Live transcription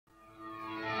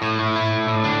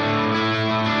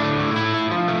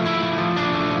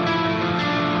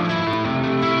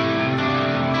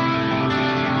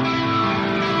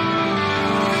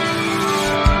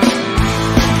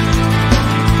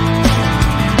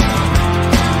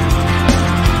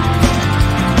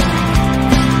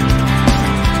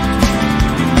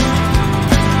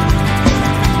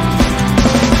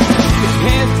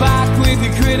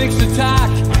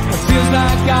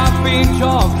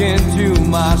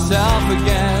myself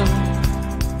again.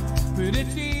 But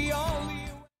it's the only...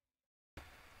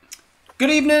 Good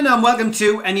evening and welcome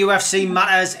to NUFC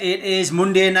Matters. It is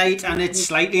Monday night and it's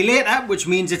slightly later, which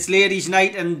means it's ladies'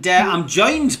 night, and I'm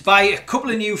joined by a couple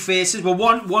of new faces. Well,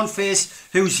 one face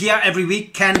who's here every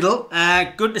week, Kendall.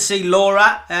 Good to see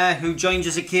Laura, who joins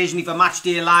us occasionally for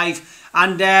Matchday Live.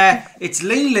 And it's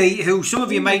Lily, who some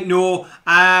of you might know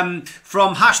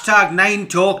from hashtag 9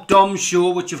 Talk Dom's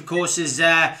show, which of course is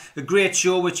a great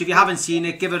show, which if you haven't seen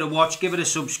it, give it a watch, give it a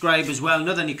subscribe as well.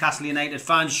 Another Newcastle United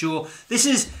fan show. This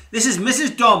is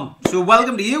Mrs. Dom. So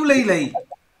welcome to you, Lily.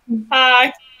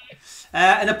 Hi.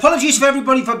 And apologies for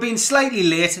everybody for being slightly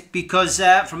late, because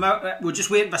we're just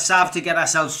waiting for Sav to get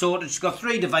ourselves sorted. She's got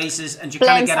 3 devices and she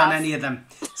can't get on any of them.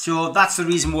 So that's the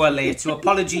reason we're late. So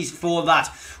apologies for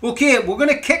that. Okay, we're going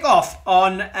to kick off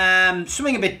on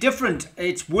something a bit different.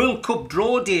 It's World Cup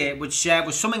draw day, which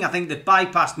was something I think that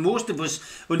bypassed most of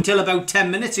us until about 10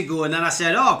 minutes ago. And then I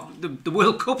said, oh, the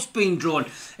World Cup's been drawn.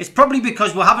 It's probably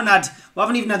because we haven't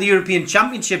even had the European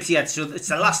Championships yet. So it's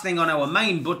the last thing on our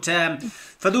mind. But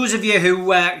for those of you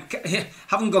who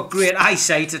haven't got great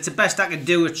eyesight, it's the best I can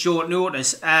do at short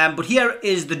notice. But here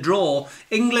is the draw.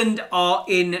 England are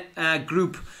in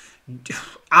Group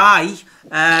I.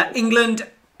 England,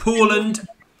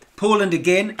 Poland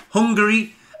again,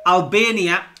 Hungary,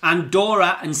 Albania,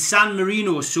 Andorra and San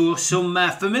Marino. So some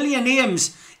familiar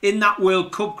names in that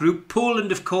World Cup group.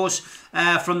 Poland, of course,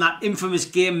 from that infamous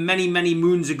game many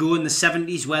moons ago in the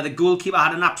 70s, where the goalkeeper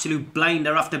had an absolute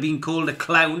blinder after being called a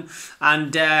clown,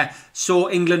 and saw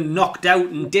England knocked out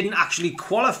and didn't actually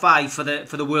qualify for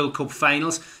the World Cup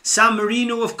finals. San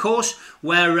Marino, of course,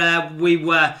 where we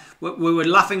were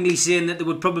laughingly saying that they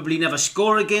would probably never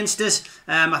score against us.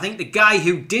 I think the guy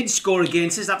who did score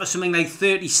against us, after something like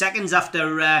 30 seconds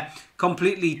after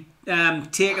completely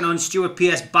taking on Stuart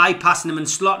Pearce, bypassing him and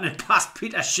slotting it past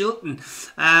Peter Shilton,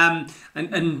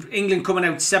 and England coming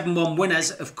out 7-1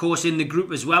 winners, of course, in the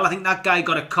group as well. I think that guy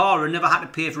got a car and never had to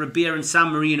pay for a beer in San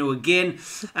Marino again.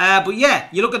 But yeah,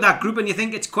 you look at that group and you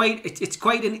think it's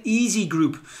quite an easy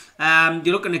group.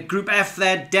 You're looking at Group F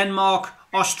there: Denmark,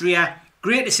 Austria.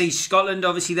 Great to see Scotland,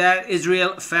 obviously there,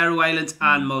 Israel, Faroe Islands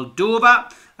and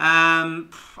Moldova.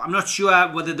 I'm not sure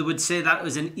whether they would say that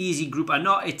was an easy group or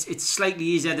not. It's slightly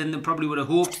easier than they probably would have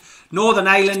hoped. Northern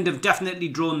Ireland have definitely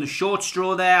drawn the short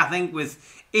straw there, I think,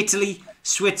 with Italy,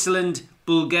 Switzerland,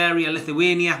 Bulgaria,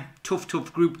 Lithuania. Tough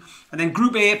group. And then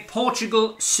Group A: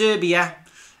 Portugal, Serbia,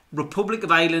 Republic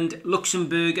of Ireland,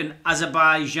 Luxembourg and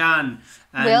Azerbaijan.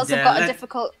 And Wales have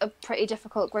got a pretty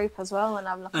difficult group as well.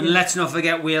 And let's not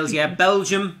forget Wales, yeah.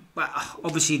 Belgium,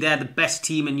 obviously they're the best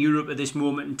team in Europe at this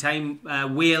moment in time.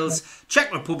 Wales,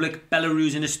 Czech Republic,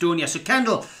 Belarus and Estonia. So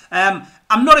Kendall,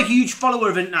 I'm not a huge follower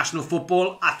of international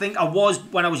football. I think I was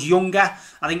when I was younger.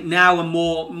 I think now I'm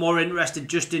more interested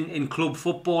just in club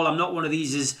football. I'm not one of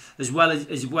these as well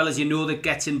as you know, that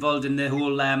gets involved in the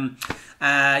whole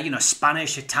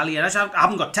Spanish, Italian. I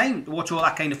haven't got time to watch all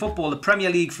that kind of football. The Premier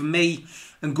League for me,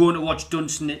 and going to watch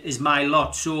Dunstan is my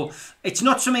lot. So it's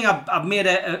not something I've made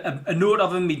a note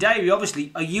of in my diary,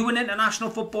 obviously. Are you an international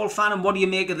football fan, and what do you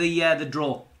make of the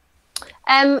draw?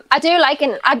 I do like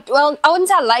it. I wouldn't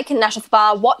say I like international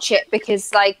football. I watch it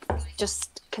because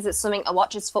it's something I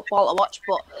watch. It's football I watch,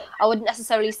 but I wouldn't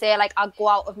necessarily say I'd go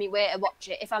out of my way to watch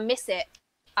it. If I miss it,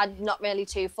 I'm not really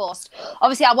too fussed.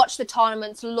 Obviously, I watch the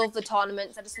tournaments, love the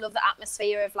tournaments. I just love the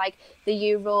atmosphere of the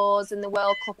Euros and the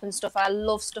World Cup and stuff. I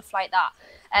love stuff like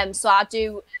that. So I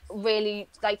do really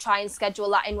try and schedule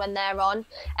that in when they're on.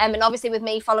 And obviously with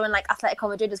me following Atletico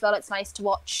Madrid as well, it's nice to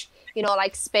watch,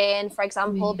 Spain, for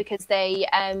example, because they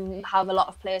have a lot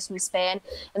of players from Spain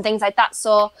and things like that.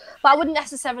 So, but I wouldn't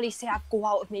necessarily say I'd go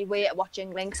out of my way to watch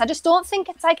England, because I just don't think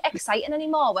it's exciting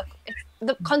anymore.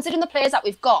 Considering the players that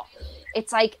we've got,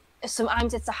 it's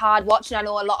sometimes it's a hard watch, and I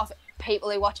know a lot of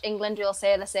people who watch England will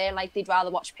say the same, they'd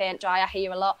rather watch paint dry. I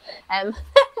hear a lot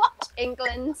watch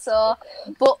England. So,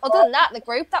 but other than that, the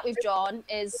group that we've drawn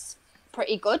is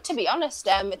pretty good, to be honest.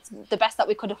 It's the best that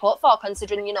we could have hoped for,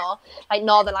 considering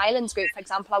Northern Ireland's group, for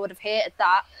example. I would have hated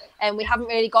that, and we haven't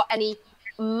really got any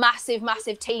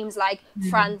massive teams like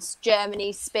France,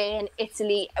 Germany, Spain,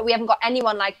 Italy. We haven't got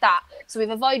anyone like that, so we've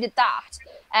avoided that.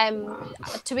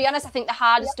 To be honest, I think the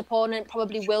hardest opponent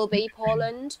probably will be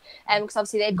Poland, because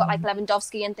obviously they've got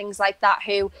Lewandowski and things like that,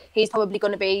 who he's probably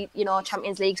going to be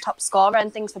Champions League's top scorer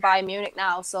and things for Bayern Munich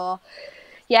now. So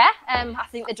yeah, I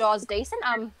think the draw's decent.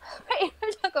 I'm pretty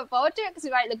much looking forward to it because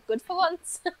we might look good for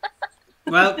once.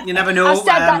 Well, you never know. I've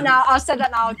said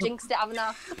that now. I've jinxed it, haven't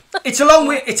I? It's a long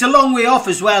way. It's a long way off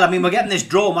as well. I mean, we're getting this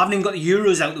draw. I haven't even got the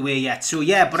Euros out the way yet. So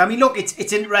yeah, but I mean, look,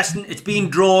 it's interesting. It's being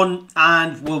drawn,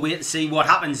 and we'll wait to see what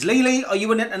happens. Lily, are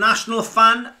you an international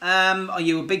fan? Are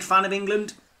you a big fan of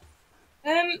England?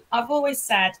 I've always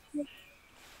said,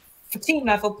 for team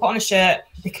level, put on a shirt,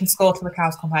 they can score till the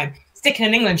cows come home. Sticking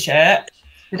an England shirt,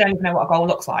 they don't even know what a goal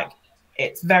looks like.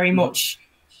 It's very much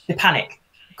the panic.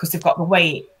 Because they've got the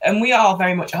weight, and we are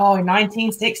very much, in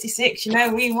 1966,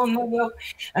 we won the world,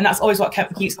 and that's always what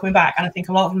keeps coming back. And I think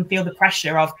a lot of them feel the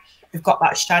pressure of they've got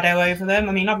that shadow over them.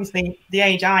 I mean, obviously, the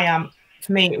age I am,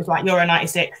 for me, it was like Euro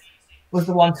 '96 was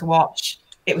the one to watch.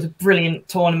 It was a brilliant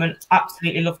tournament,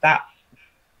 absolutely loved that,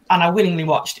 and I willingly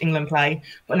watched England play.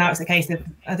 But now it's a case of,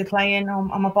 are they playing?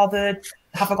 Am I bothered?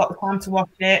 Have I got the time to watch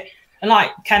it? And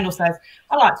like Kendall says,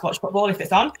 I like to watch football if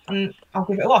it's on, and I'll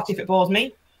give it a watch. If it bores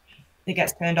me, it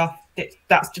gets turned off.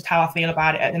 That's just how I feel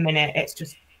about it at the minute. It's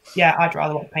just, I'd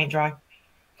rather watch paint dry.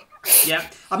 Yeah,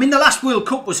 I mean, the last World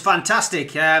Cup was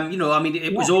fantastic.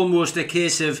 It was almost a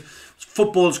case of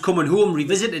football's coming home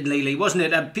revisited, Lily,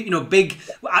 wasn't it? Big.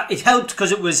 It helped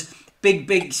because it was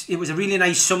big. It was a really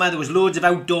nice summer. There was loads of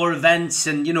outdoor events,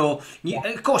 and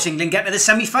of course, England get to the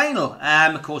semi-final.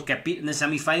 Of course, get beat in the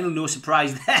semi-final. No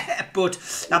surprise there. But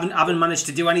haven't managed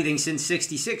to do anything since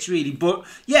 '66, really. But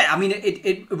yeah, I mean,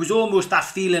 it was almost that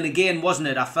feeling again, wasn't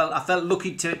it? I felt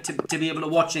lucky to be able to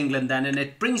watch England then, and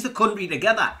it brings the country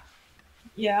together.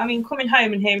 Yeah, I mean, coming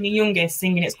home and hearing your youngest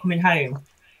singing "It's Coming Home"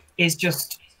 is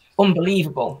just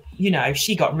unbelievable.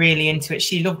 She got really into it.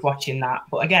 She loved watching that.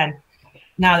 But again,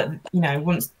 now that,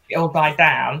 once it all died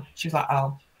down, she was like,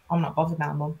 oh, I'm not bothered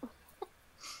now, Mum.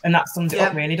 And that sums it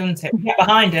up really, doesn't it? We get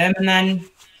behind him and then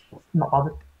I'm not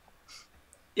bothered.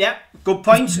 Yeah, good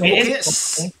point.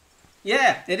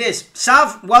 Yeah, it is.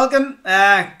 Sav, welcome.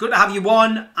 Good to have you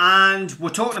on. And we're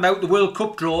talking about the World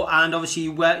Cup draw, and obviously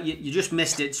you just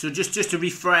missed it. So just to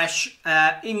refresh,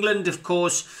 England, of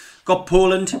course, got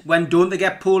Poland. When don't they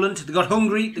get Poland? They got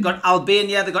Hungary, they got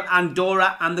Albania, they got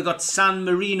Andorra, and they got San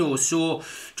Marino. So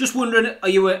just wondering, are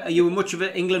you much of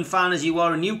an England fan as you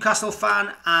are a Newcastle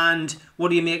fan? And what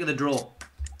do you make of the draw?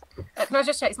 Can I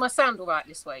just check, is my sound all right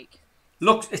this week?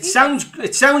 Look, it sounds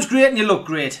great and you look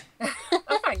great.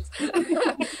 Oh, thanks.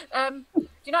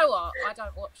 Do you know what? I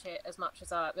don't watch it as much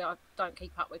as I don't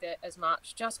keep up with it as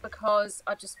much, just because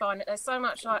I just find that there's so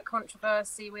much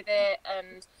controversy with it.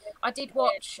 And I did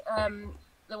watch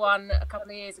the one a couple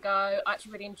of years ago. I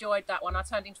actually really enjoyed that one. I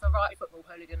turned into a right football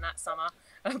hooligan that summer.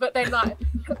 But then,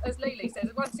 as Lily says,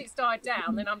 once it's died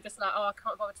down, then I'm just like, I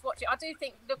can't bother to watch it. I do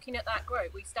think looking at that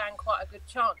group, we stand quite a good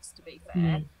chance, to be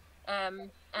fair.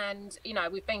 And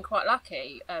we've been quite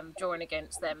lucky drawing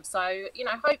against them, so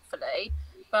hopefully,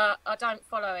 but I don't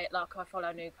follow it like I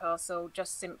follow Newcastle,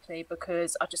 just simply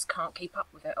because I just can't keep up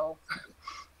with it all.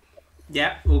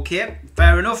 Yeah, okay,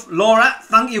 fair enough. Laura,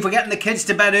 thank you for getting the kids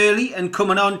to bed early and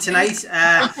coming on tonight.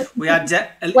 We had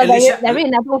Alicia. They're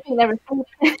in. I don't think they're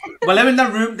asleep. Well, they're in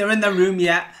their room. They're in their room,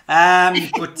 yeah.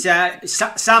 But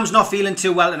Sam's not feeling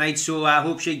too well tonight, so I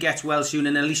hope she gets well soon.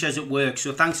 And Alicia's at work,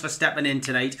 so thanks for stepping in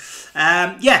tonight.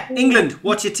 England.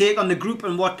 What's your take on the group?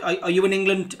 And what are you an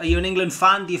England? Are you an England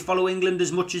fan? Do you follow England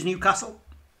as much as Newcastle?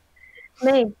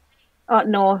 Me. Oh,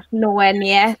 no, nowhere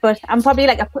near. But I'm probably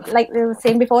like they were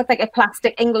saying before, it's like a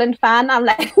plastic England fan. I'm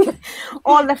like,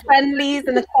 all the friendlies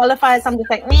and the qualifiers, I'm just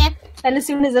like, meh. Then as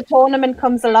soon as the tournament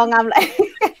comes along, I'm like,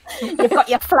 you've got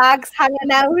your flags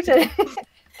hanging out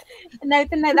and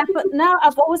everything like that. But no,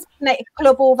 I've always been like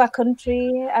club over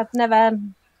country. I've never,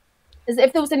 as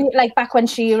if there was any, like back when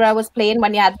Shearer was playing,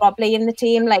 when you had Robley in the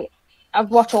team, like I've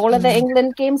watched all of the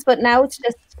England games, but now it's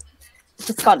just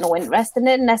got no interest in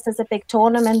it unless there's a big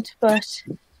tournament. But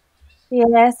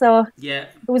so it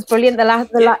was brilliant.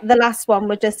 The last one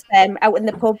was just out in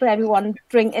the pub, everyone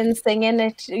drinking, singing.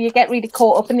 It, you get really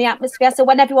caught up in the atmosphere. So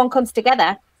when everyone comes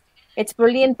together, it's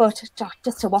brilliant. But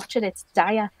just to watch it, it's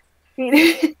dire.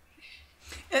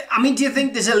 I mean, do you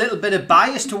think there's a little bit of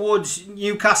bias towards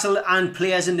Newcastle and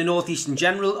players in the North East in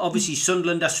general? Obviously,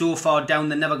 Sunderland are so far down,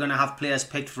 they're never going to have players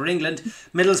picked for England.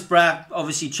 Middlesbrough,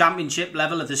 obviously, championship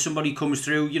level. If there's somebody comes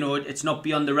through, it's not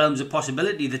beyond the realms of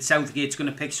possibility that Southgate's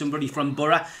going to pick somebody from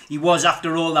Borough. He was,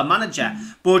 after all, their manager.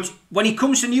 But when he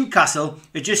comes to Newcastle,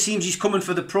 it just seems he's coming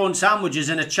for the prawn sandwiches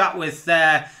and a chat with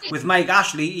Mike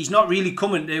Ashley. He's not really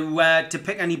coming to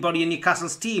pick anybody in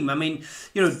Newcastle's team. I mean,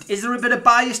 is there a bit of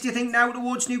bias, do you think, now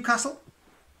towards Newcastle?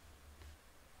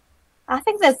 I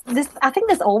think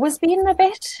there's always been a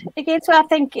bit against it. I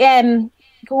think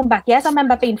going back years, I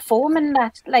remember being foreman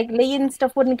that like Lee and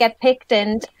stuff wouldn't get picked,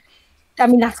 and I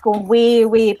mean that's going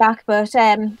way back. But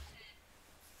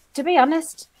to be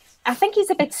honest, I think he's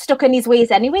a bit stuck in his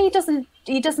ways anyway.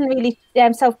 He doesn't really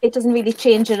Southgate doesn't really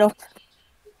change it up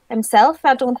himself.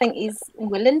 I don't think he's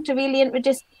willing to really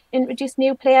introduce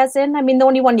new players in. I mean, the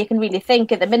only one you can really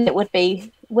think at the minute would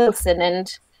be Wilson,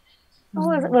 and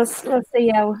we'll see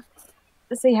how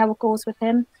it goes with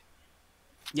him.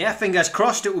 Yeah, fingers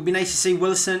crossed. It would be nice to see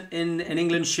Wilson in an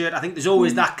England shirt. I think there's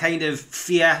always that kind of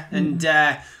fear and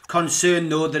concern,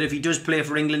 though, that if he does play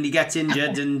for England, he gets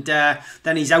injured and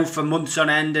then he's out for months on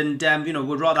end. And,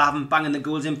 we'd rather have him banging the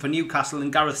goals in for Newcastle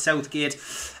than Gareth Southgate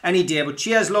any day. But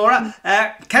cheers, Laura.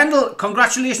 Kendall,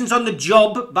 congratulations on the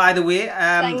job, by the way.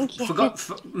 Thank you.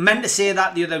 Meant to say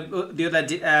that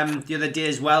the other day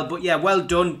as well. But yeah, well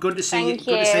done. Good to see Good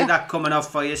to see that coming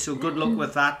off for you. So good luck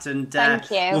with that. And Thank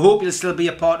you. we hope you'll still be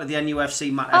a part of the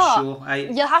NUFC Matters show.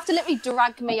 You'll have to literally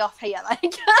drag me off here,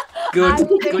 like. Good.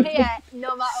 I'm here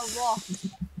no matter what.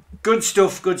 Good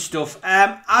stuff.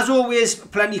 As always,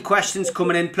 plenty of questions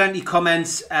coming in, plenty of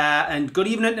comments, and good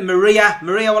evening to Maria.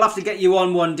 Maria, we'll have to get you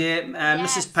on one day.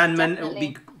 Mrs. Penman, definitely.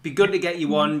 it would be good to get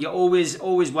you on. You're always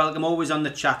welcome, always on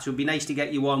the chat. So it'd be nice to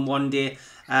get you on one day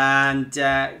and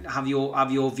have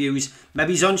your views.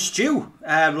 Maybe he's on Stew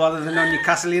rather than on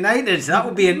Newcastle United. That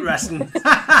would be interesting.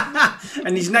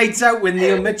 And his nights out with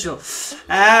Neil Mitchell.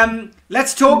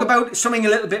 Let's talk about something a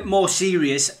little bit more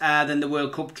serious than the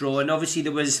World Cup draw. And obviously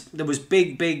there was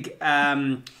big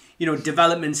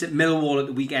developments at Millwall at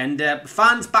the weekend.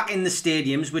 Fans back in the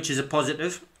stadiums, which is a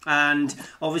positive. And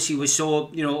obviously we saw,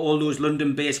 all those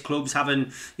London-based clubs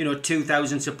having,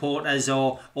 2,000 supporters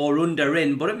or under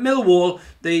in. But at Millwall,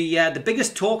 the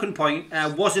biggest talking point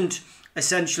wasn't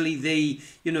essentially the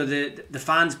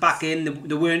fans back in.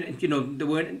 They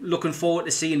weren't looking forward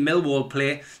to seeing Millwall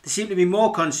play. They seem to be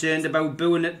more concerned about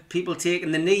booing at people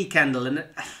taking the knee, Kendall. And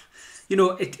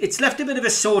it's left a bit of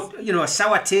a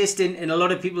sour taste in a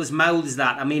lot of people's mouths.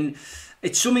 That, I mean,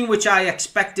 it's something which I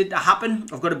expected to happen.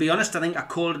 I've got to be honest. I think I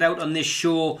called it out on this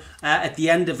show at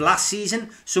the end of last season.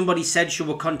 Somebody said she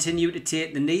will continue to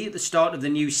take the knee at the start of the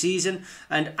new season.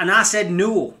 And I said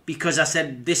no, because I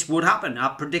said this would happen. I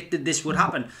predicted this would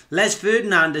happen. Les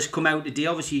Ferdinand has come out today,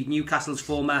 obviously Newcastle's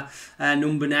former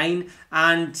number 9,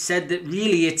 and said that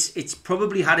really it's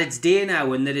probably had its day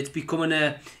now, and that it's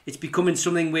becoming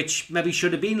something which maybe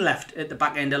should have been left at the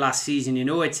back end of last season.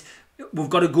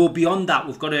 We've got to go beyond that.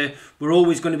 We're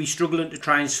always going to be struggling to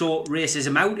try and sort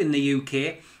racism out in the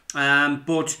UK.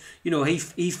 But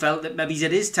he felt that maybe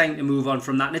it is time to move on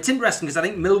from that. And it's interesting because I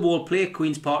think Millwall play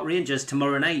Queen's Park Rangers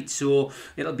tomorrow night, so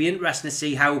it'll be interesting to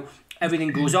see how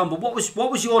everything goes on. But what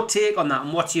was your take on that,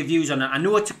 and what's your views on it? I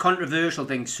know it's a controversial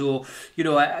thing, so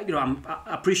I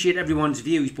appreciate everyone's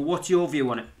views. But what's your view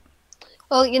on it?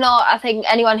 Well, I think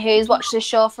anyone who's watched this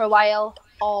show for a while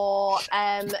or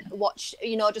watched,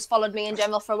 just followed me in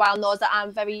general for a while knows that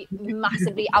I'm very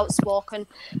massively outspoken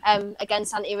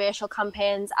against anti-racial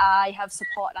campaigns. I have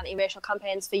supported anti-racial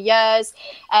campaigns for years.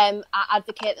 I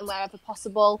advocate them wherever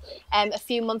possible. A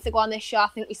few months ago on this show, I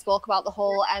think we spoke about the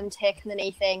whole taking the knee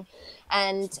thing,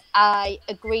 and I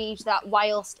agreed that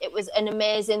whilst it was an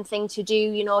amazing thing to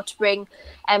do, to bring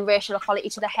racial equality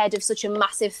to the head of such a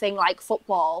massive thing like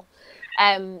football,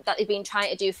 that they've been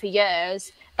trying to do for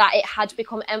years, that it had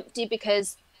become empty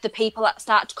because the people that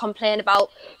start to complain about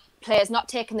players not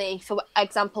taking the knee, for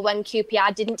example, when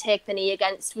QPR didn't take the knee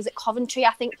against, was it Coventry,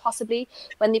 I think, possibly,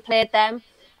 when they played them,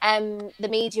 the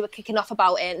media were kicking off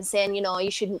about it and saying, you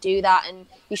shouldn't do that and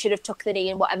you should have took the knee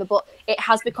and whatever. But it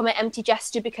has become an empty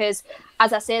gesture because,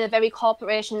 as I say, the very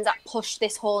corporations that push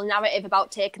this whole narrative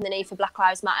about taking the knee for Black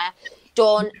Lives Matter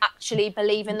don't actually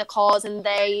believe in the cause, and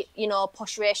they,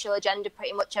 push racial agenda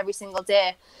pretty much every single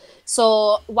day.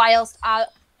 So whilst I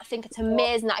think it's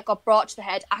amazing that it got brought to the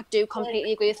head, I do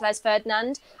completely agree with Les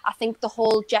Ferdinand. I think the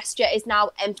whole gesture is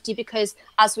now empty because,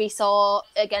 as we saw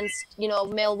against,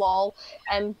 Millwall,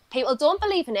 people don't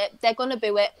believe in it. They're going to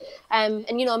boo it. And,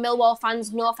 Millwall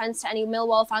fans, no offence to any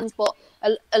Millwall fans, but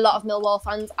a lot of Millwall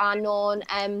fans are known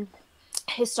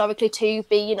historically to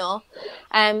be,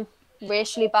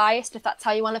 racially biased, if that's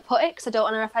how you want to put it, because I don't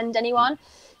want to offend anyone.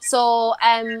 So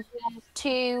I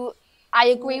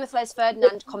agree with Les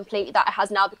Ferdinand completely that it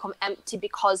has now become empty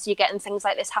because you're getting things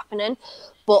like this happening.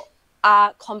 But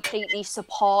I completely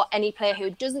support any player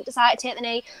who doesn't decide to take the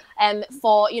knee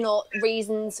for,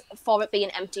 reasons for it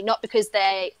being empty, not because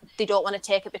they don't want to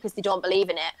take it because they don't believe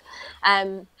in it.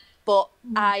 But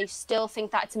I still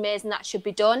think that it's amazing that should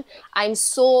be done. I'm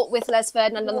so with Les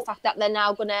Ferdinand on the fact that they're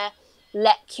now going to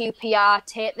let QPR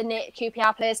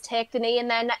players take the knee in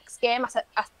their next game.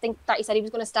 I think that he said he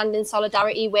was going to stand in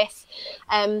solidarity with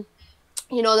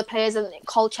you know, the players in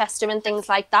Colchester and things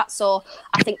like that. So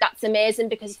I think that's amazing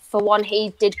because, for one,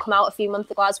 he did come out a few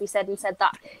months ago, as we said, and said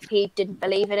that he didn't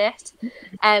believe in it.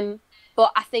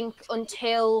 But I think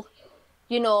until,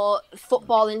 you know,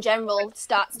 football in general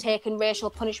starts taking racial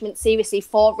punishment seriously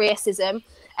for racism,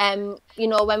 you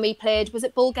know, when we played, was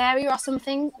it Bulgaria or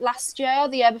something last year or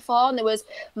the year before, and there was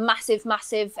massive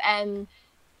racism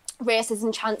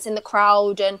chants in the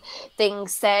crowd and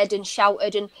things said and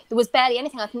shouted, and there was barely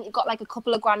anything. I think it got like a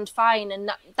couple of grand fine, and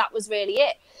that was really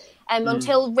it.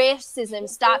 Until racism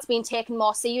starts being taken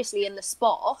more seriously in the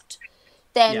sport,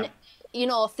 then you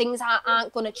know, things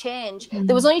aren't going to change.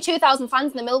 There was only 2,000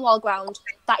 fans in the Millwall ground.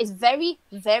 That is very,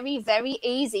 very, very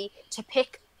easy to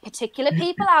pick particular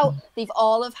people out. They've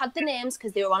all have had the names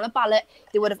because they were on a ballot.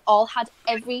 They would have all had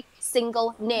every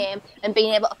single name and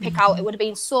being able to pick out. It would have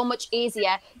been so much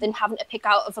easier than having to pick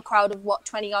out of a crowd of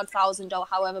 20-odd thousand or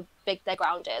however big their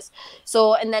ground is.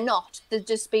 So, and they're not. There's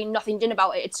just been nothing done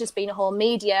about it. It's just been a whole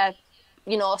media,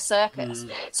 you know, circus.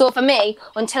 So for me,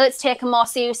 until it's taken more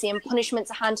seriously and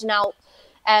punishments are handing out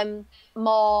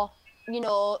more, you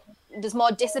know, there's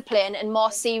more discipline and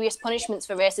more serious punishments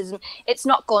for racism, it's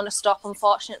not going to stop,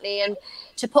 unfortunately. And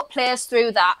to put players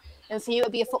through that, and for you to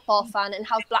be a football fan and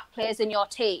have black players in your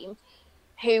team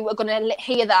who are going to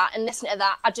hear that and listen to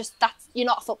that, you're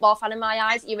not a football fan in my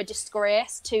eyes. You're a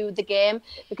disgrace to the game,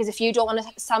 because if you don't want to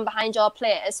stand behind your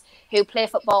players who play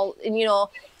football and, you know,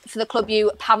 for the club you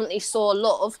apparently so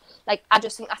love, like, I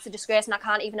just think that's a disgrace, and I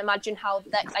can't even imagine how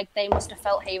they must have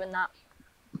felt hearing that.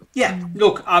 Yeah,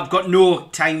 look, I've got no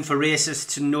time for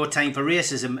racists and no time for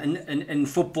racism in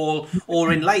football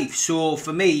or in life. So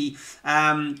for me, you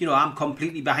know, I'm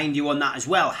completely behind you on that as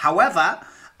well. However,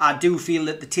 I do feel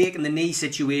that the taking the knee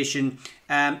situation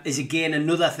is again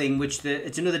another thing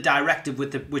it's another directive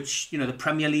which you know, the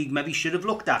Premier League maybe should have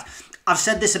looked at. I've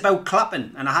said this about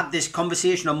clapping, and I had this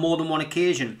conversation on more than one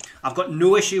occasion. I've got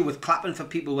no issue with clapping for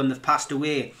people when they've passed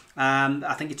away.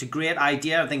 I think it's a great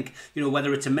idea. I think, you know,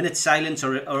 whether it's a minute's silence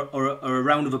or a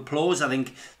round of applause, I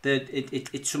think that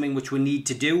it's something which we need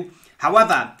to do.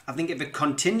 However, I think if it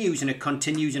continues and it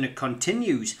continues and it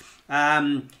continues,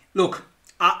 look,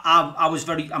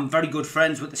 I'm very good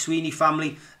friends with the Sweeney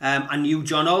family. I knew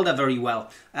John Alder very well.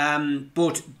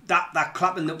 But that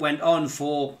clapping that went on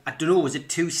for, I don't know, was it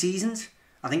 2 seasons?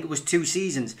 I think it was 2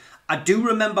 seasons. I do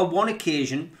remember one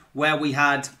occasion where we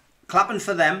had clapping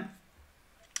for them,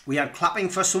 we had clapping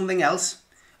for something else,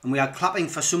 and we had clapping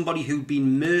for somebody who'd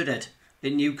been murdered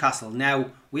in Newcastle.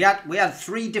 Now, we had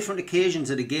 3 different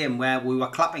occasions at a game where we were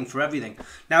clapping for everything.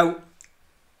 Now,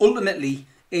 ultimately,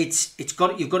 you've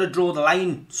got to draw the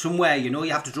line somewhere. You know,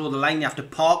 you have to draw the line. You have to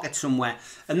park it somewhere,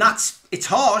 and it's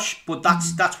harsh, but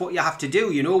that's what you have to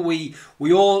do. You know, we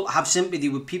all have sympathy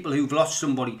with people who've lost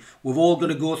somebody. We've all got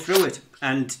to go through it,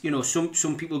 and you know,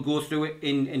 some people go through it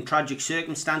in tragic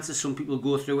circumstances. Some people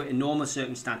go through it in normal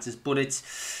circumstances. But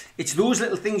it's those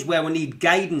little things where we need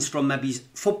guidance from maybe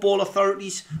football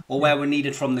authorities, or where we need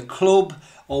it from the club,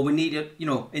 or we need it, you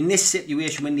know, in this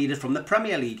situation we need it from the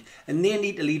Premier League, and they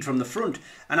need to lead from the front.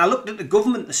 And I looked at the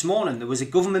government this morning. There was a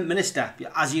government minister.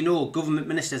 As you know, government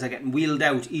ministers are getting wheeled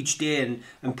out each day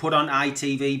and put on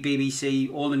ITV,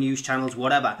 BBC, all the news channels,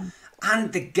 whatever.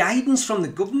 And the guidance from the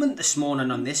government this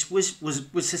morning on this was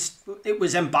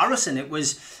embarrassing. It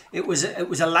was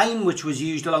a line which was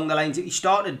used along the lines that he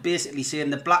started basically saying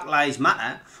that Black Lives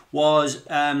Matter was,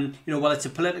 you know, well, it's a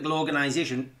political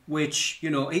organisation, which,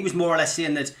 you know, he was more or less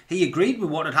saying that he agreed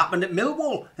with what had happened at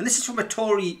Millwall, and this is from a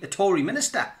Tory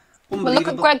minister. Well, look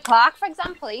at Greg Clark, for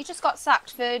example. He just got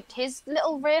sacked for his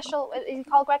little racial. Is he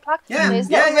called Greg Clark? Yeah, his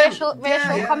little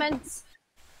racial comments.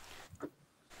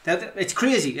 It's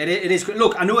crazy. It is.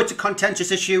 Look, I know it's a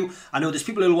contentious issue. I know there's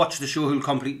people who'll watch the show who'll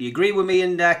completely agree with me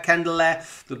and Kendall there.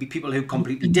 There'll be people who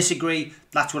completely disagree.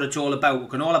 That's what it's all about. We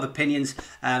can all have opinions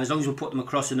as long as we put them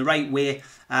across in the right way.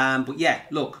 But yeah,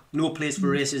 look, no place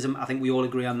for racism. I think we all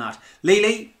agree on that.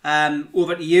 Lily,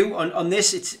 over to you on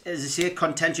this. It's, as I say, a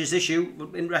contentious issue.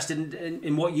 We're interested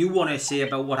in what you want to say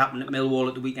about what happened at Millwall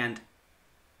at the weekend.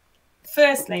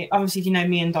 Firstly, obviously, you know,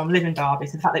 me and Dom live in Derby,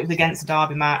 so the fact that it was against a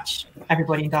Derby match,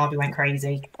 everybody in Derby went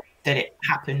crazy that it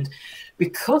happened.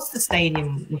 Because the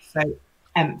stadium was so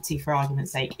empty, for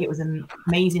argument's sake, it was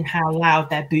amazing how loud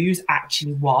their boos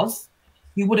actually was.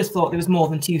 You would have thought there was more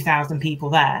than 2,000 people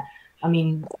there. I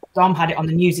mean, Dom had it on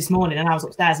the news this morning, and I was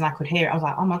upstairs and I could hear it. I was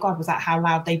like, oh my God, was that how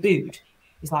loud they booed?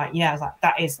 He's like, yeah. I was like,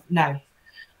 that is, no.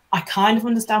 I kind of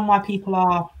understand why people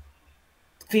are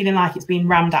feeling like it's being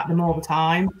rammed at them all the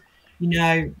time. You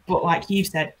know, but like you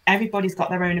said, everybody's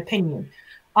got their own opinion.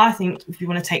 I think if you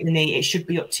want to take the knee, it should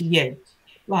be up to you.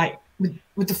 Like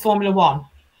with the Formula One,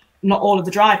 not all of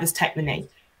the drivers take the knee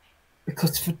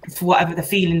because for whatever the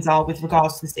feelings are with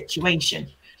regards to the situation.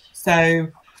 So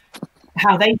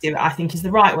how they do it, I think, is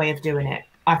the right way of doing it.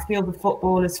 I feel the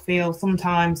footballers feel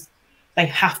sometimes they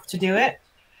have to do it.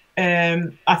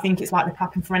 I think it's like the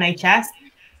clapping for NHS.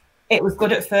 It was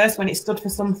good at first when it stood for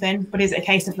something, but is it a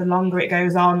case of the longer it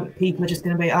goes on, people are just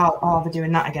going to be, oh, they're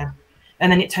doing that again.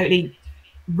 And then it totally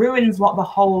ruins what the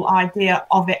whole idea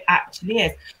of it actually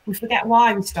is. We forget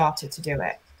why we started to do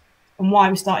it. And why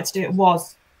we started to do it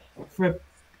was for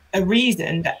a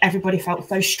reason that everybody felt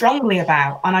so strongly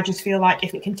about. And I just feel like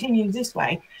if it continues this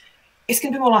way, it's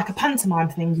going to be more like a pantomime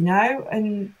thing, you know?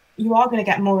 And you are going to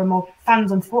get more and more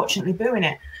fans, unfortunately, booing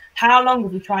it. How long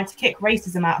have we tried to kick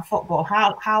racism out of football?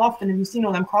 How often have you seen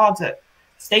all them cards at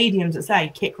stadiums that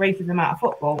say kick racism out of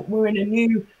football? We're in a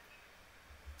new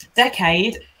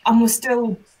decade and we're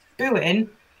still booing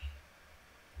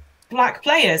black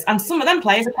players. And some of them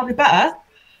players are probably better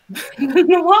than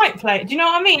the white player. Do you know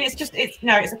what I mean?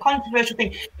 It's a controversial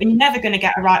thing. And you're never going to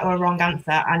get a right or a wrong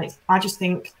answer. And I just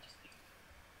think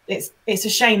it's a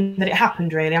shame that it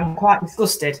happened, really. I'm quite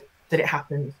disgusted that it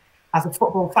happened as a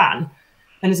football fan.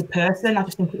 And as a person, I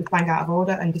just think it was bang out of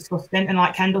order and disgusting. And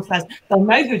like Kendall says, they'll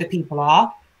know who the people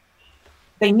are.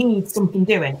 They need something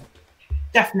doing.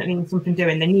 Definitely need something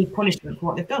doing. They need punishment for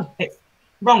what they've done. It's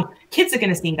wrong. Kids are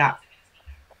going to see that.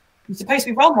 You're supposed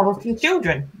to be role models for your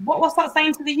children. What's that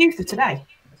saying to the youth of today?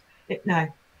 No.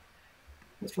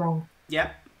 It's wrong.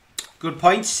 Yeah. Good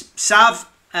points. Sav,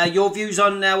 your views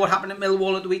on what happened at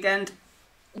Millwall at the weekend?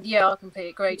 Yeah, I completely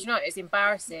agree. Do you know, it's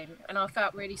embarrassing, and I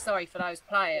felt really sorry for those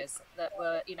players that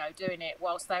were, doing it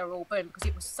whilst they were all booing because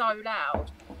it was so loud.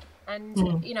 And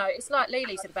it's like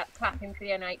Lily said about clapping for the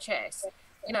NHS.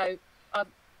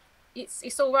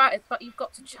 It's all right, but you've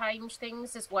got to change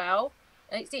things as well.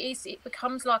 And it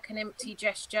becomes like an empty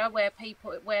gesture where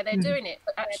they're doing it,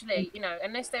 but actually,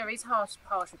 unless there is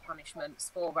partial punishments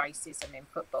for racism in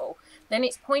football, then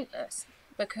it's pointless.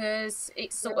 Because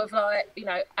it's sort of like,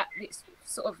 it's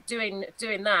sort of doing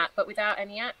that, but without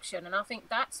any action. And I think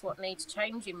that's what needs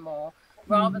changing more,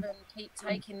 rather than keep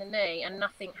taking the knee and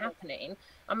nothing happening.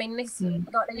 I mean, this,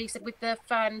 like Lily said, with the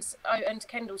fans, and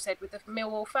Kendall said with the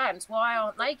Millwall fans, why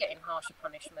aren't they getting harsher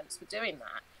punishments for doing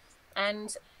that?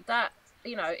 And that,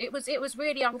 it was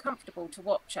really uncomfortable to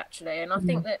watch, actually. And I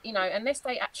think that, unless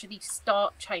they actually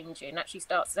start changing,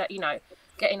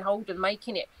 getting hold of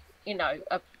making it,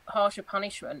 a harsher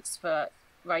punishments for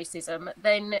racism,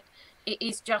 then it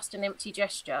is just an empty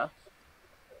gesture.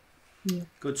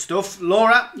 Good stuff.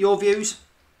 Laura, your views?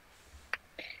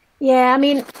 Yeah, I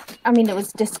mean it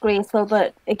was disgraceful,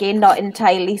 but again, not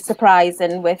entirely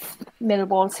surprising with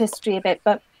Millwall's history a bit.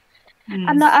 But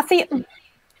sometimes I feel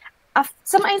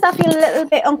a little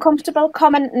bit uncomfortable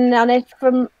commenting on it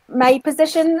from my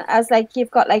position as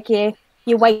you've got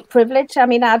your white privilege. I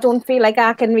mean, I don't feel like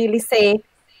I can really say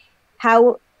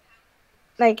how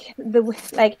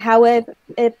how a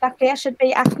black player should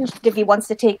be acting, if he wants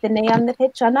to take the knee on the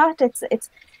pitch or not. It's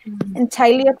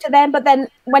entirely up to them. But then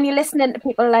when you're listening to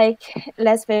people like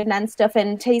Lesvin and stuff,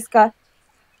 and he's got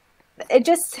it,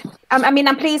 just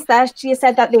I'm pleased that you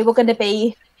said that they were going to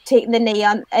be taking the knee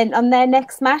on their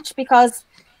next match, because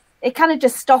it kind of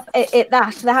just stopped at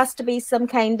that. There has to be some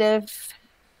kind of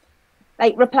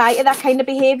reply to that kind of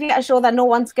behaviour to show that no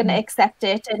one's going to accept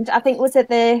it. And I think was it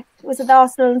the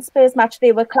Arsenal and Spurs match,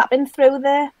 they were clapping through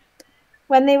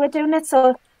when they were doing it.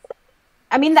 So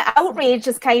I mean, the outrage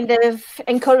is kind of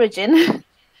encouraging.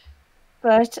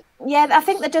 But yeah, I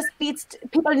think that just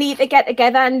people need to get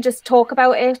together and just talk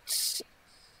about it,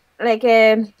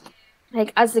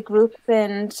 as a group,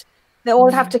 and they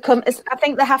all have to come. I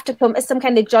think they have to come to some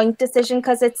kind of joint decision,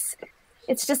 because it's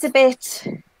just a bit.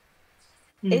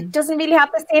 It doesn't really have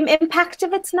the same impact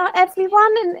if it's not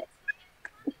everyone. And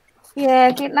yeah,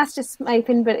 again, that's just my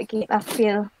opinion. But again, I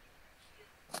feel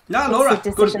Laura,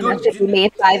 good. Should be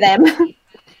made by them.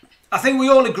 I think we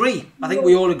all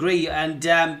agree. And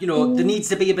there needs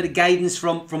to be a bit of guidance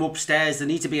from upstairs. There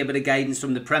needs to be a bit of guidance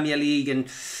from the Premier League. And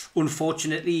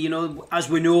unfortunately, as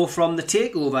we know from the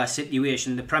takeover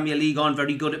situation, the Premier League aren't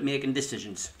very good at making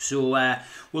decisions. So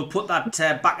we'll put that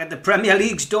back at the Premier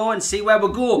League's door and see where we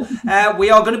go. We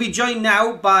are going to be joined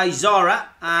now by Zara,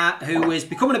 who is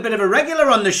becoming a bit of a regular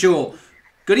on the show.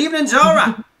 Good evening,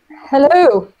 Zara.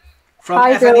 Hello. From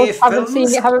Hi, FNA Bill.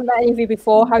 Haven't met any of you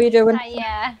before. How are you doing?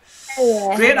 Yeah.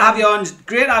 Great to have you on.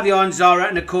 Great to have you on, Zara.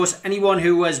 And of course, anyone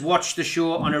who has watched the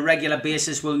show on a regular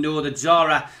basis will know that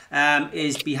Zara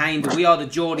is behind the We Are the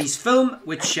Geordies film,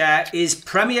 which is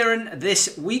premiering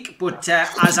this week. But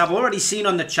as I've already seen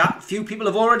on the chat, a few people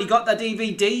have already got their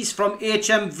DVDs from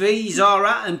HMV,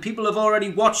 Zara, and people have already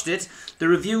watched it. The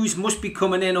reviews must be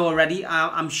coming in already.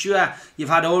 I'm sure you've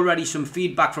had already some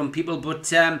feedback from people,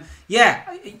 but yeah,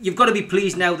 you've got to be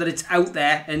pleased now that it's out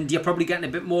there, and you're probably getting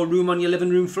a bit more room on your living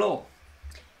room floor.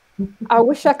 I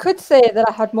wish I could say that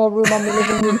I had more room on the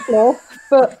living room floor,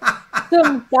 but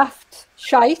some daft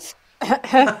shite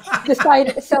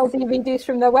decided to sell DVDs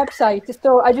from their website.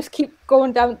 So I just keep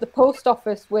going down to the post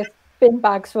office with bin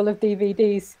bags full of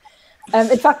DVDs.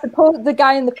 In fact, the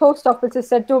guy in the post office has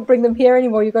said, "Don't bring them here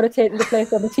anymore. You've got to take them to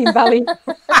place on the Team Valley."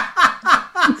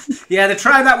 Yeah, they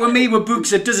try that with me with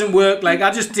books. It doesn't work. Like I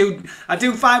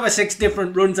do 5 or 6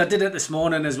 different runs. I did it this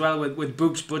morning as well with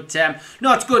books. But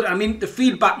no, it's good. I mean, the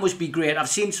feedback must be great. I've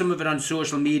seen some of it on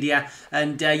social media,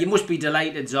 and you must be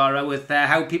delighted, Zara, with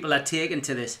how people are taken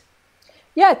to this.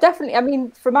 Yeah, definitely. I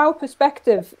mean, from our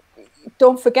perspective,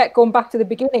 don't forget, going back to the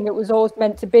beginning, it was always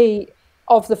meant to be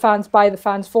of the fans, by the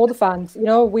fans, for the fans. You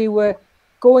know, we were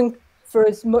going for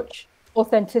as much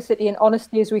authenticity and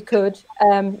honesty as we could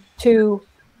to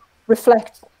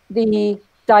reflect the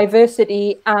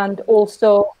diversity and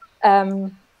also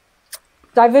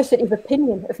diversity of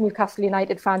opinion of Newcastle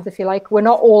United fans, if you like. We're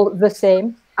not all the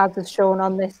same, as is shown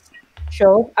on this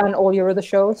show and all your other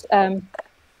shows,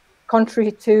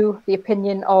 contrary to the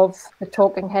opinion of the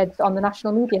talking heads on the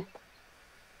national media.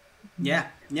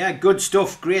 Yeah, good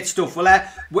stuff, great stuff. Well,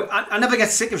 I never get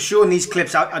sick of showing these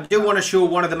clips. I do want to show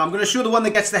one of them. I'm going to show the one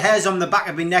that gets the hairs on the back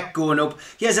of my neck going up.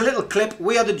 Here's a little clip.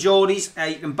 We Are the Geordies.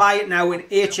 You can buy it now in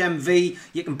HMV.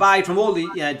 You can buy it from all the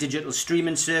digital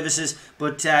streaming services.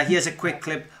 But here's a quick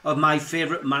clip of my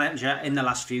favourite manager in the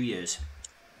last few years.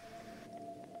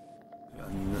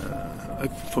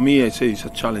 For me, I say it's a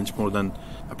challenge more than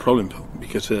a problem,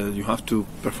 because you have to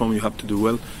perform, you have to do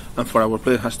well, and for our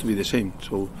player it has to be the same.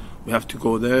 So we have to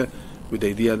go there with the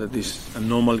idea that this is a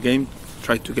normal game,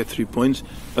 try to get 3 points,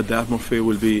 but the atmosphere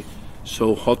will be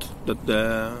so hot that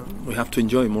we have to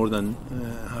enjoy more than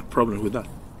have problems with that.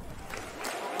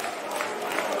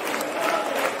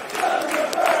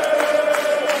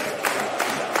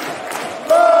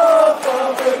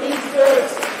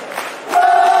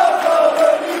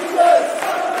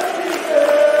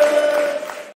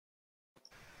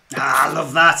 I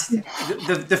love that.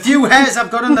 The few hairs I've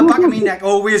got on the back of my neck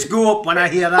always go up when I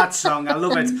hear that song. I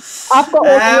love it. I've got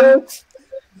all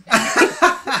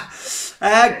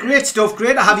great stuff.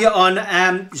 Great to have you on.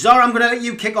 Zara, I'm going to let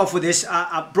you kick off with this.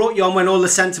 I brought you on when all the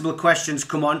sensible questions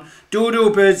come on. Dodo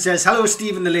Bird says, "Hello,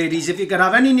 Steve and the ladies. If you could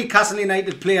have any Newcastle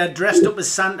United player dressed up as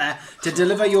Santa to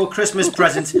deliver your Christmas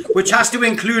present, which has to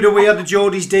include a We Are the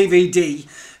Geordies DVD,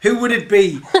 who would it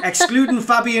be? Excluding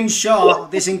Fabian Shaw,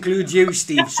 this includes you,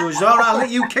 Steve. So, Zara, I'll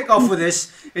let you kick off with this.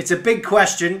 It's a big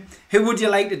question. Who would you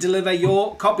like to deliver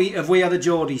your copy of We Are the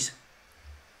Geordies?"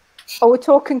 Are we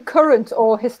talking current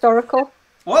or historical?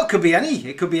 Well, it could be any.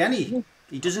 It could be any.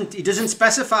 He doesn't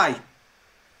specify.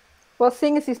 Well,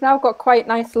 seeing as he's now got quite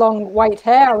nice long white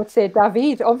hair, I would say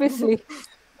David, obviously.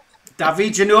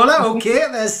 David Ginola, okay.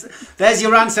 There's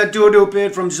your answer, Dodo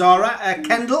Bird from Zara.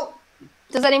 Kendall?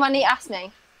 Does anyone need to ask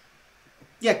me?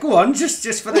 Yeah, go on, just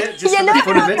for the You know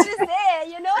fun of what it.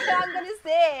 You know what I'm going to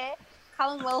say.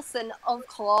 Callum Wilson, of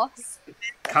course.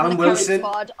 Callum Wilson.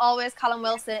 Squad, always Callum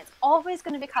Wilson. It's always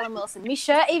going to be Callum Wilson. My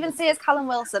shirt even says Callum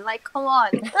Wilson. Like, come on.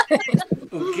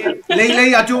 Okay,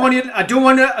 Lee, I don't want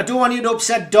you to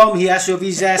upset Dom here. So if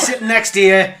he's sitting next to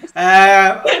you,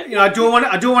 I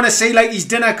don't want to see like his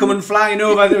dinner coming flying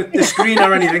over the screen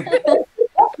or anything.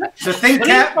 So think.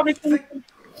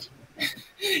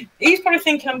 He's probably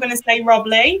thinking I'm going to say Rob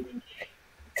Lee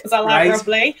because I like Rob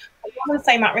Lee. I'm going to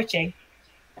say Matt Ritchie.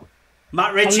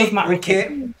 Matt Ritchie,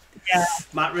 okay. Yeah.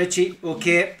 Matt Ritchie,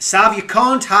 okay. Sav, you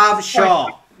can't have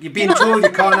Shaw. You've been told you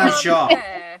can't have Shaw.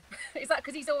 Yeah. Is that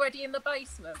because he's already in the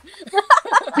basement?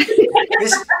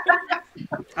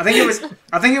 I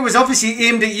think it was obviously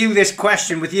aimed at you, this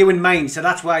question, with you in mind. So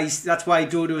that's why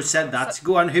Dodo said that. So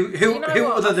go on. Who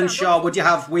other than Shaw would you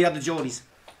have We Are the Geordies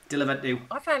delivered to?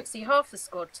 I fancy half the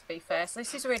squad, to be fair. So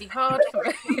this is really hard for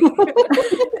me.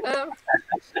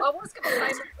 I was going to say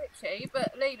Matt Ritchie,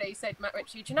 but Lily said Matt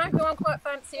Ritchie. Do you know who I'm quite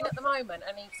fancying at the moment?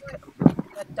 And he's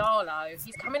Darlow.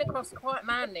 He's coming across quite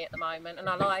manly at the moment, and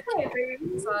I like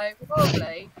it. So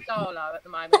probably Darlow at the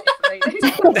moment.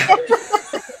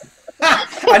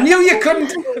 I knew you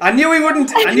couldn't. I knew he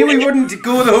wouldn't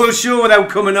go the whole show without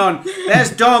coming on.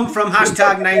 There's Dom from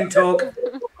 #9Talk.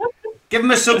 Give him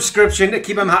a subscription to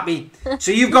keep him happy.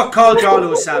 So you've got Carl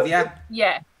Darlow, Sav, yeah?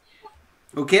 Yeah.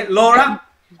 Okay, Laura?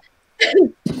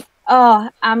 Oh,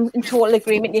 I'm in total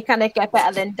agreement. You cannot get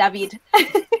better than David.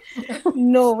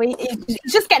 No, he's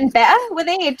just getting better with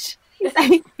age. He's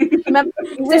like, remember,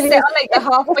 he just sit on like the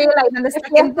halfway line on the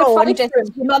second row and just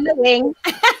him on the wing.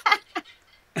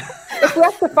 If we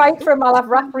have to fight for him, I'll have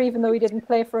Rafa, even though he didn't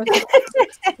play for us.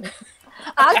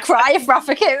 I'd cry if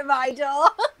Rafa came at my door.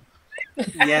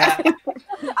 Yeah.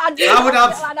 I'd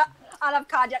have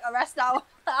cardiac arrest now.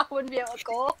 I wouldn't be able to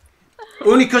go.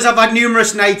 Only because I've had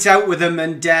numerous nights out with him,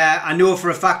 and I know for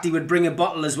a fact he would bring a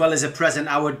bottle as well as a present.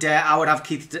 I would have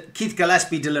Keith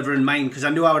Gillespie delivering mine, because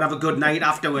I knew I would have a good night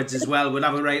afterwards as well. We'd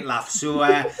have a right laugh. So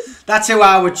that's who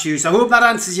I would choose. I hope that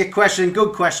answers your question.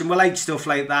 Good question. We like stuff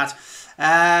like that.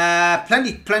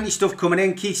 Plenty stuff coming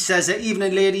in. Keith says,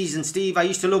 evening ladies and Steve, I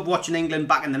used to love watching England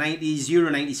back in the 90s, Euro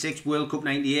 96, World Cup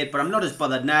 98, but I'm not as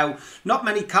bothered now. Not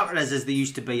many characters as they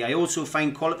used to be. I also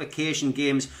find qualification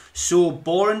games so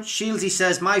boring. Shieldsy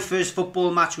says, my first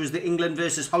football match was the England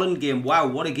versus Holland game. Wow,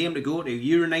 what a game to go to.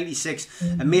 Euro 96,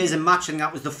 amazing match, and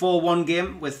that was the 4-1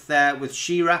 game with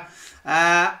Shearer.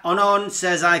 On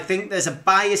says, I think there's a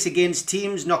bias against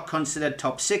teams not considered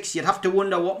top 6. You'd have to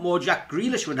wonder what more Jack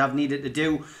Grealish would have needed to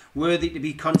do worthy to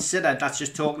be considered. That's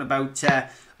just talking about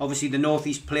obviously the North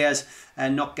East players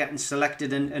not getting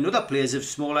selected, and other players of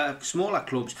smaller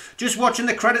clubs. Just watching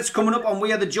the credits coming up on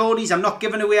We Are the Geordies. I'm not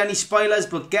giving away any spoilers,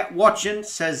 but get watching,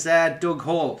 says Doug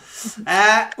Hall.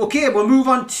 Okay, we'll move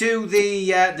on to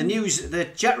the news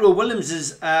that Jethro Williams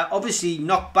has obviously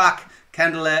knocked back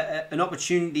Kendall an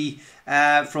opportunity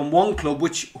from one club,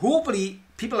 which hopefully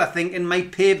people are thinking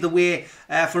might pave the way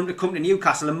for him to come to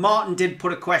Newcastle. And Martin did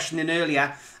put a question in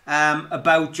earlier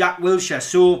about Jack Wilshere.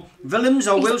 So Willems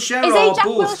or Wilshere or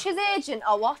both? Is he Jack Wilshere's agent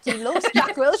or what? He loves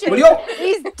Jack Wilshere. Well,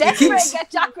 he's desperate to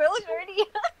get Jack Wilshere, isn't he?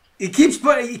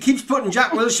 He keeps putting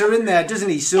Jack Wilshere in there, doesn't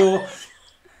he? So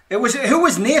who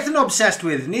was Nathan obsessed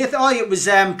with? It was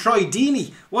Troy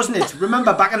Deeney, wasn't it?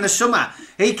 Remember back in the summer,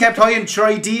 he kept eyeing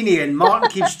Troy Deeney, and Martin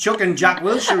keeps chucking Jack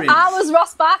Wilshere in. I was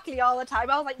Ross Barkley all the time.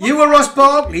 I was like, you were Ross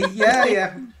Barkley,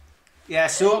 yeah.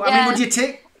 So I mean,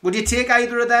 would you take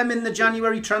either of them in the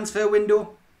January transfer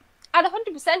window? I'd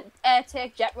 100%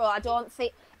 take Jethro. I don't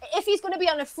think if he's going to be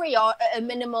on a free or at a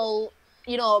minimal,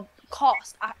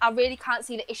 cost, I really can't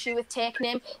see the issue with taking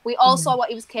him. We all saw what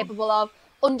he was capable of.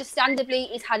 Understandably,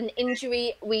 he's had an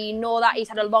injury. We know that he's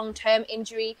had a long-term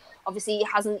injury. Obviously, he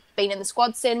hasn't been in the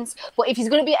squad since. But if he's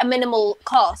going to be at a minimal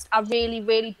cost, I really,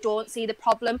 really don't see the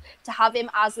problem to have him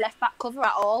as left-back cover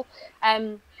at all.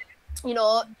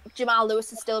 Jamal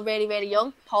Lewis is still really, really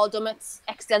young. Paul Dummett's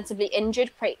extensively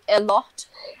injured a lot.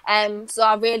 So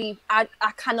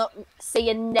I cannot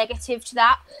see a negative to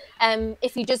that.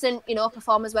 If he doesn't,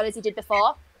 perform as well as he did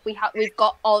before, we've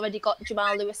already got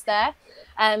Jamal Lewis there.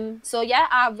 And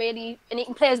he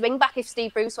can play as wing back if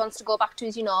Steve Bruce wants to go back to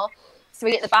his,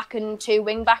 3 at the back and 2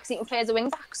 wing backs. He can play as a wing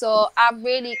back. So I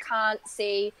really can't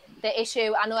see the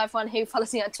issue. I know everyone who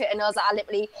follows me on Twitter knows that I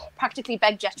literally practically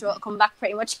beg Jethro to come back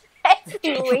pretty much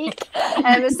every week.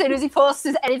 As soon as he posts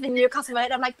anything Newcastle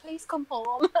related, I'm like, please come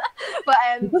home. But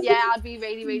I'd be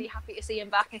really, really happy to see him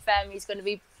back if he's going to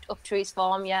be up to his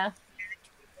form. Yeah.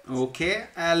 Okay,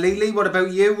 Lily, what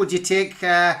about you? Would you take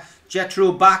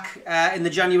Jethro back in the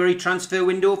January transfer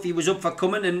window if he was up for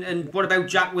coming? And what about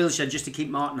Jack Wilshere, just to keep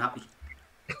Martin happy?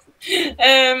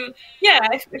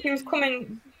 If he was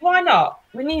coming, why not?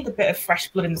 We need a bit of fresh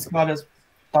blood in the squad, as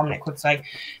Dominic would say.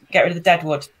 Get rid of the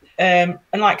deadwood. And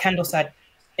like Kendall said,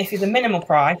 if he's a minimal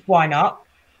price, why not?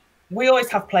 We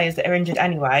always have players that are injured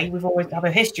anyway. We've always have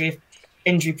a history of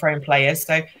injury-prone players,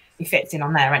 so he fits in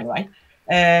on there anyway.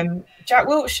 Jack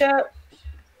Wilshere,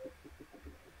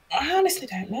 I honestly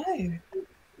don't know.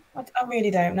 I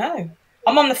really don't know.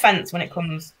 I'm on the fence when it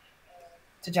comes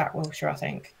to Jack Wilshere, I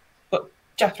think. But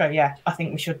Jethro, I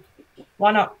think we should.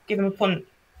 Why not give him a punt?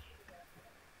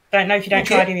 Don't know if you don't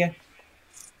try, do you?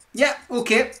 Yeah,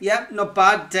 okay. Yeah, not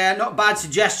bad. Not a bad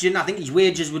suggestion. I think his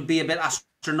wages would be a bit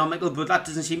astronomical, but that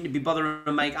doesn't seem to be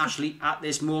bothering Mike Ashley at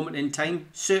this moment in time.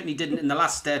 Certainly didn't in the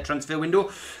last transfer window.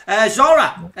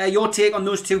 Zora, your take on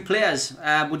those two players?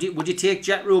 Would you take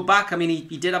Jethro back? I mean,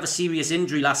 he did have a serious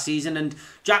injury last season, and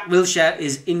Jack Wilshere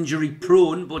is injury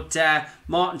prone, but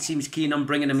Martin seems keen on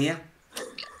bringing him here.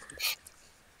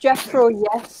 Jethro,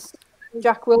 yes.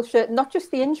 Jack Wilshere, not just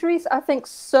the injuries. I think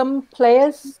some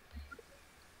players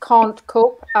can't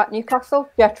cope at Newcastle.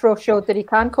 Jethro showed that he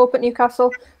can cope at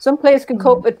Newcastle. Some players can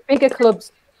cope at bigger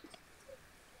clubs,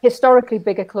 historically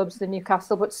bigger clubs than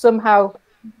Newcastle, but somehow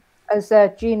as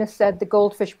Gina said, the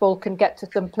Goldfish Bowl can get to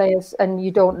some players, and you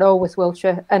don't know with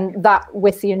Wilshere. And that,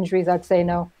 with the injuries, I'd say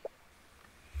no.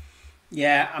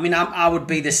 Yeah, I mean, I would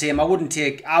be the same. I wouldn't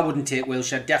take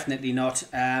Wilshere, definitely not.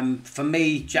 For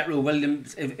me, Jetro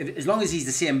Willems, as long as he's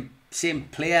the same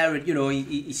player, you know,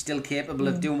 he's still capable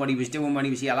of doing what he was doing when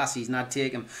he was here last season, I'd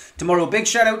take him. Tomorrow, big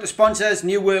shout out to sponsors,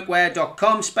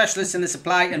 newworkwear.com, specialists in the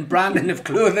supply and branding of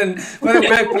clothing for the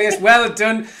workplace. Well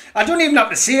done. I don't even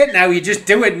have to say it now, you just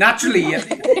do it naturally. You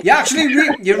actually,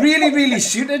 you're really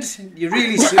suited. You're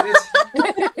really suited.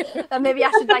 Maybe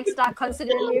I should start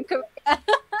considering a new career.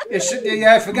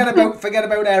 Yeah, forget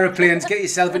about aeroplanes. Get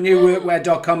yourself a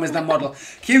newworkwear.com as the model.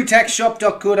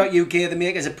 qtechshop.co.uk, the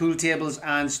makers of pool tables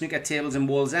and snooker tables in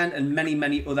Wallsend, and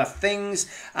many other things.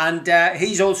 And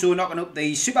he's also knocking up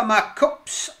the Supermark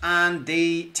cups and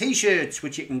the t-shirts,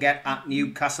 which you can get at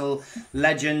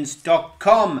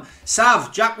newcastlelegends.com.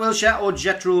 Sav, Jack Wilshere or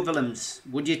Jetro Willems?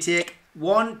 Would you take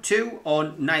one, two,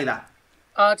 or neither?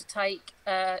 I'd take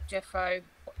Jeffro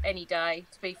any day,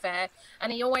 to be fair,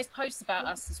 and he always posts about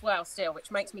us as well still, which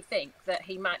makes me think that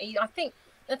I think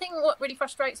the thing what really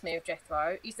frustrates me with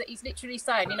Jethro is that he's literally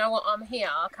saying, you know what, I'm here,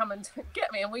 come and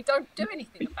get me, and we don't do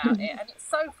anything about it, and it's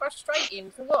so frustrating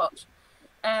to watch.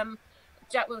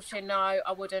 Jack Wilshere, no,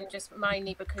 I wouldn't, just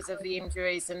mainly because of the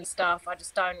injuries and stuff. I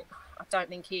don't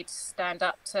think he'd stand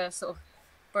up to sort of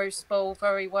Bruce Ball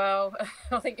very well.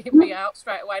 I think he'd be out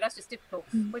straight away. That's just difficult.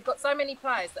 We've got so many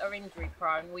players that are injury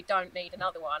prone. We don't need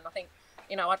another one. I think,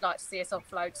 you know, I'd like to see us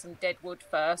offload some deadwood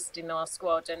first in our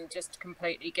squad and just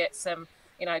completely get some,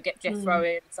 you know, get Jethro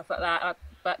in and stuff like that.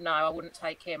 But no, I wouldn't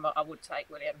take him. I would take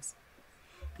Williams.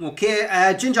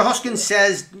 Okay, Ginger Hoskins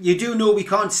says, you do know we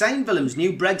can't sign Willems,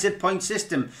 new Brexit point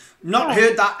system. Not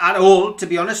heard that at all, to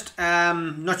be honest.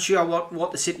 Not sure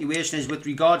what the situation is with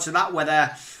regards to that,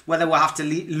 whether we'll have to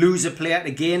lose a player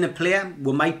to gain a player.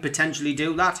 We might potentially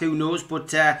do that, who knows. But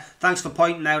thanks for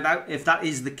pointing out if that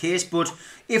is the case. But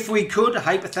if we could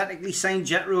hypothetically sign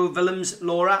Jetro Willems,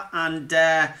 Laura, and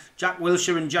Jack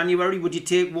Wilshere in January, would you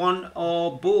take one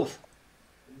or both?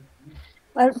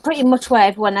 Well, pretty much what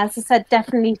everyone else has said.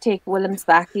 Definitely take Willems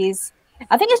back. I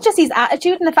think it's just his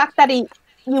attitude and the fact that he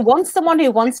wants someone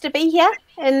who wants to be here,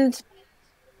 and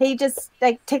he just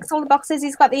ticks all the boxes.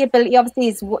 He's got the ability.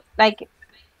 Obviously,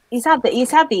 he's had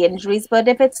the injuries, but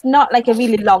if it's not like a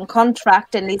really long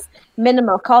contract and it's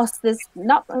minimal cost, there's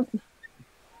not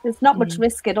much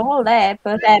risk at all there.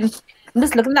 But I'm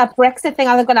just looking at that Brexit thing.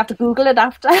 I'm going to have to Google it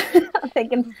after. I'm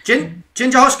thinking.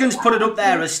 Ginger Hoskins put it up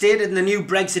there. As stated in the new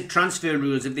Brexit transfer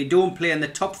rules, if they don't play in the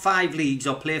top 5 leagues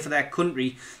or play for their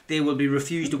country, they will be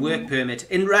refused a work permit.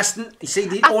 Interesting. You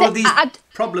see, all of these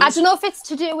problems. I don't know if it's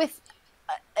to do with,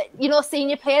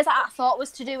 senior players. I thought it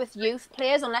was to do with youth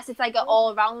players, unless it's like an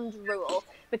all-round rule.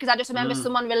 Because I just remember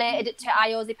someone related it to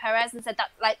Ayoze Perez and said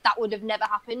that that would have never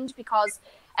happened because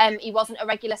he wasn't a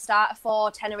regular starter for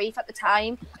Tenerife at the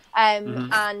time,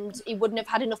 and he wouldn't have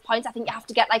had enough points. I think you have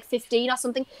to get 15 or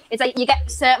something. It's like you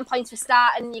get certain points for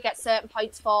starting, you get certain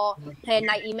points for playing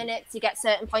 90 minutes, you get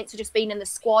certain points for just being in the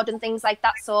squad and things like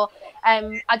that. So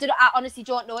I honestly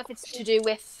don't know if it's to do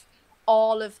with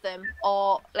all of them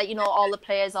or all the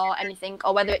players or anything,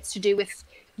 or whether it's to do with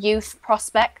youth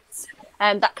prospects.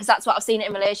 Because that's what I've seen it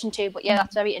in relation to. But yeah,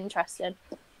 that's very interesting.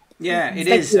 Yeah, it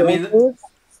is. I mean,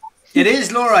 it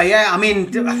is, Laura. Yeah, I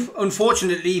mean,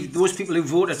 unfortunately, those people who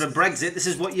voted for Brexit, this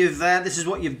is what you've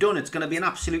done. It's going to be an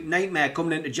absolute nightmare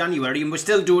coming into January, and we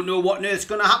still don't know what on earth's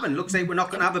going to happen. Looks like we're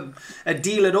not going to have a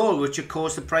deal at all, which of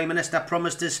course the Prime Minister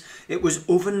promised us it was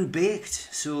oven baked.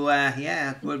 So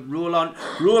yeah, we'll roll on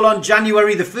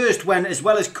January the 1st, when, as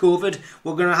well as COVID,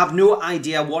 we're going to have no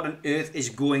idea what on earth is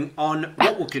going on,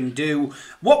 what we can do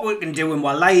in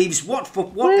our lives, what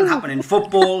can happen in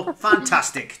football.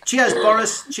 Fantastic. Cheers,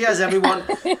 Boris. Cheers, everyone.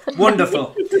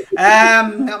 Wonderful.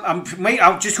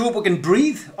 I just hope we can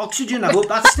breathe oxygen. I hope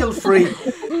that's still free.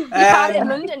 You can't in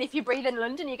London. If you breathe in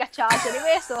London, you get charged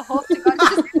anyway. So hope to God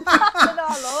just pass it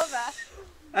all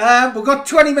over. We've got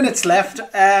 20 minutes left.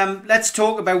 Let's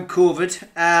talk about COVID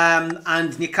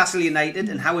and Newcastle United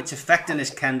and how it's affecting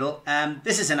us, Kendall.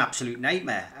 This is an absolute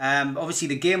nightmare. Obviously,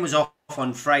 the game was off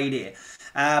on Friday.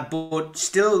 But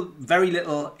still very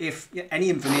little, if any,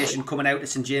 information coming out of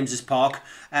St James's Park.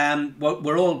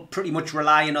 We're all pretty much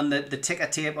relying on the ticker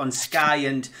tape on Sky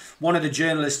and one of the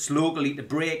journalists locally to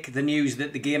break the news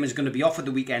that the game is going to be off at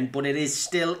the weekend, but it is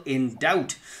still in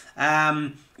doubt.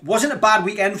 wasn't a bad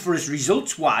weekend for us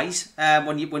results-wise.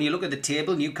 When you look at the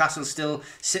table, Newcastle still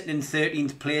sitting in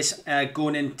 13th place,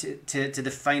 going into to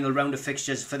the final round of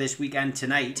fixtures for this weekend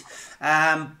tonight.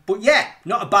 But yeah,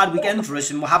 not a bad weekend for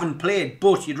us, and we haven't played.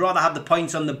 But you'd rather have the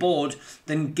points on the board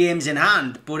than games in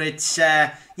hand. But it's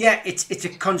it's a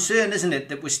concern, isn't it,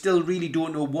 that we still really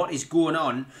don't know what is going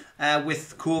on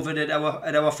with COVID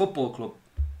at our football club.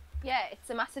 Yeah, it's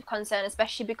a massive concern,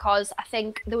 especially because I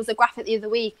think there was a graphic the other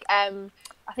week,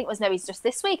 I think it was maybe just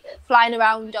this week, flying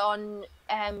around on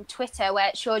Twitter where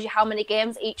it showed you how many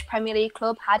games each Premier League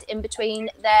club had in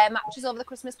between their matches over the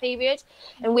Christmas period.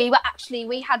 And we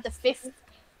had the 5th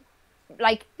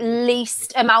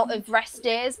least amount of rest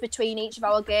days between each of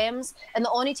our games, and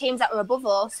the only teams that were above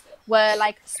us were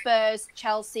Spurs,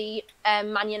 Chelsea,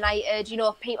 Man United,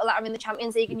 people that are in the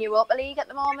Champions League and Europa League at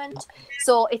the moment.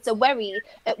 So it's a worry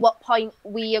at what point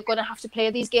we are going to have to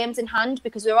play these games in hand,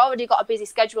 because we've already got a busy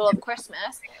schedule of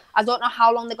Christmas. I don't know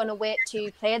how long they're going to wait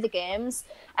to play the games.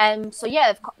 So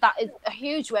yeah, that is a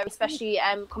huge worry, especially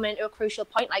coming into a crucial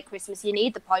point like Christmas. You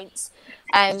need the points.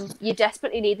 You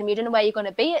desperately need them. You don't know where you're going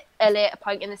to be at a later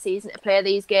point in the season to play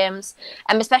these games.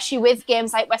 Especially with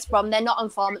games like West Brom, they're not on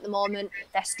form at the moment.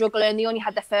 They're struggling. They only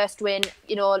had their first win,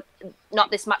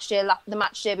 not this match day, the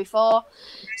match day before.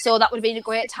 So that would have been a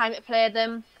great time to play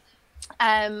them.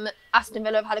 Aston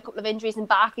Villa have had a couple of injuries, and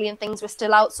Barkley and things were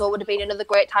still out, so it would have been another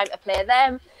great time to play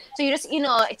them. So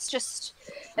it's just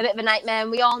a bit of a nightmare.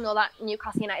 And we all know that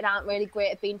Newcastle United aren't really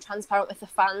great at being transparent with the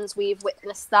fans. We've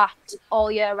witnessed that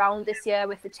all year round this year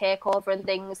with the takeover and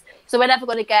things. So we're never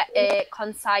going to get a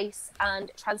concise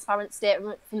and transparent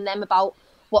statement from them about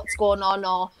what's going on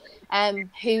or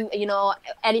who,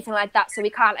 anything like that. So we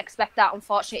can't expect that,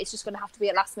 unfortunately. It's just going to have to be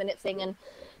a last minute thing, and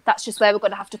that's just where we're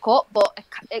going to have to cut. But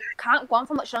it can't go on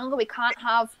for much longer. We can't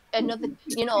have another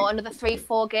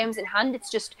 3-4 games in hand.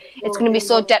 It's going to be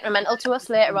so detrimental to us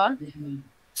later on.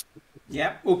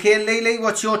 Yeah. Okay, Lily,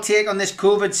 what's your take on this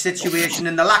COVID situation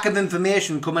and the lack of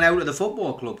information coming out of the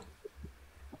football club?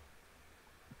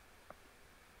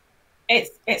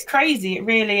 It's crazy. It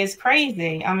really is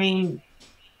crazy. I mean,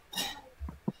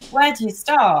 where do you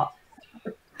start?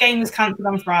 The game was cancelled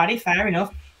on Friday, fair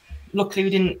enough. Luckily, we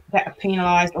didn't get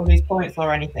penalised or lose points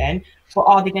or anything. But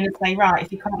are they going to say, right,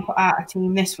 if you can't put out a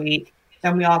team this week,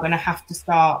 then we are going to have to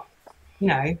start,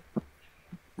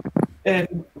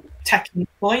 taking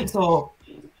points or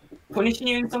punishing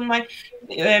you in some way?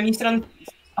 You said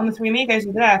on the Three Amigos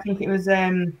there, I think it was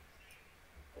the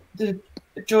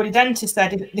Geordie Dentist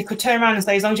said if they could turn around and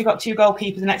say, as long as you've got 2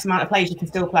 goalkeepers and X amount of players, you can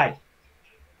still play.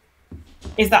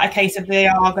 Is that a case of they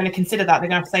are going to consider that? They're going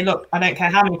to have to say, look, I don't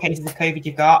care how many cases of COVID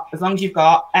you've got. As long as you've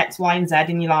got X, Y, and Z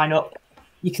in your lineup,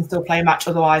 you can still play a match.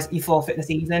 Otherwise, you forfeit the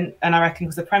season. And I reckon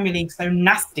because the Premier League's so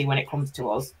nasty when it comes to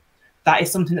us, that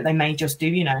is something that they may just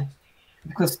do,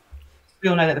 because we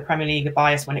all know that the Premier League are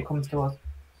biased when it comes to us.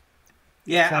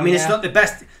 Yeah, so, it's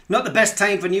not the best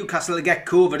time for Newcastle to get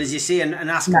COVID, as you say, and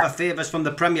ask for favours from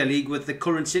the Premier League with the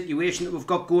current situation that we've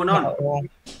got going on.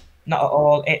 Not at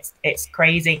all. It's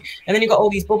crazy. And then you've got all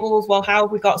these bubbles. Well, how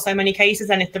have we got so many cases?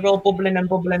 And if they're all bubbling and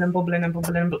bubbling and bubbling and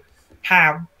bubbling,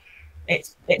 how? It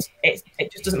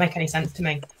just doesn't make any sense to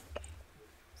me.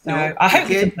 So I hope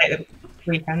we can play the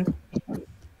weekend.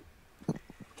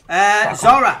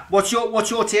 Zara, what's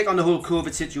your take on the whole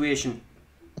COVID situation?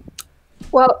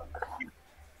 Well,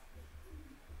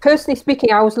 personally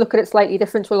speaking, I always look at it slightly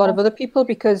different to a lot of other people,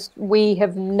 because we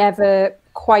have never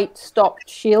quite stopped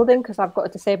shielding, because I've got a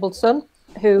disabled son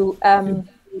who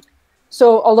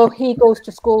so although he goes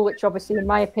to school, which obviously in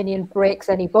my opinion breaks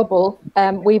any bubble,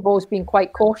 we've always been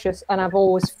quite cautious, and I've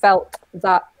always felt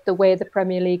that the way the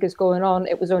Premier League is going on,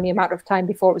 it was only a matter of time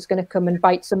before it was going to come and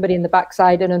bite somebody in the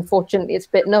backside, and unfortunately it's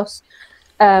bitten us.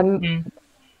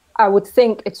 I would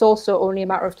think it's also only a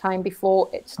matter of time before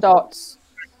it starts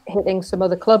hitting some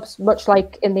other clubs, much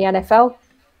like in the NFL.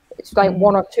 It's like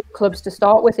 1 or 2 clubs to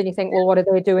start with, and you think, well, what are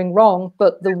they doing wrong?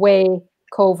 But the way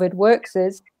COVID works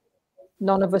is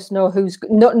none of us know who's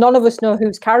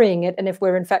carrying it, and if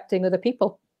we're infecting other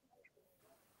people.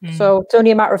 So it's only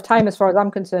a matter of time as far as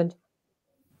I'm concerned.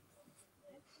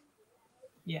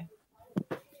 Yeah.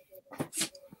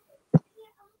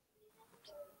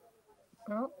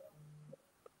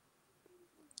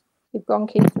 You've gone,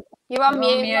 Keith. You're on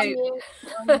mute.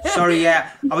 Sorry, I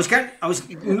was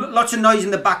lots of noise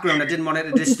in the background. I didn't want it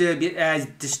to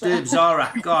disturb Zara.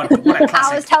 God, what a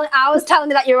classic. I was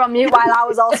telling you that you're on mute while I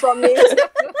was also on mute.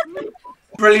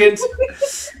 Brilliant.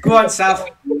 Go on, Sav.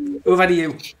 Over to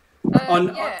you on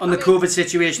the COVID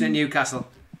situation in Newcastle.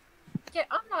 Yeah,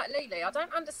 unlike Lily, I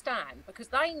don't understand, because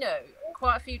they knew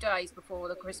quite a few days before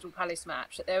the Crystal Palace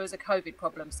match that there was a COVID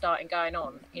problem starting going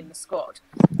on in the squad.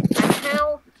 And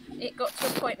how it got to a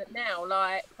point that now,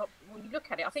 like, when you look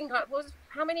at it, I think, like,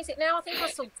 how many is it now? I think I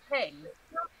saw 10.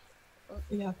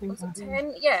 Yeah, I think was it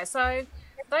 10? Yeah, so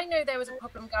they knew there was a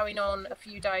problem going on a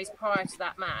few days prior to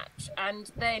that match,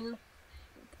 and then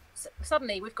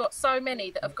suddenly we've got so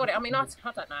many that have got it. I mean, I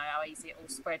don't know how easy it all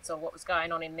spreads or what was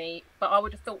going on but I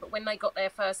would have thought that when they got their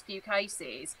first few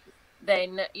cases,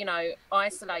 then, you know,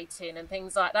 isolating and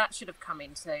things like that should have come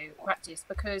into practice,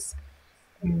 because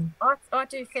I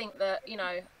do think that, you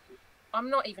know, I'm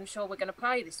not even sure we're going to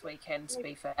play this weekend, to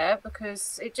be fair,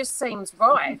 because it just seems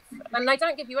rife. And they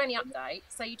don't give you any update,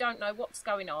 so you don't know what's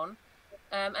going on.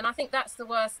 And I think that's the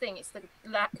worst thing. It's the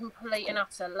complete and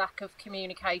utter lack of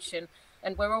communication.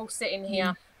 And we're all sitting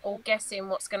here all guessing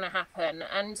what's going to happen.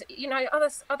 And, you know,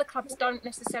 other clubs don't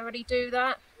necessarily do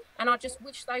that. And I just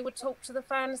wish they would talk to the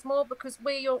fans more, because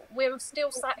we're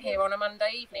still sat here on a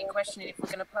Monday evening questioning if we're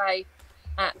going to play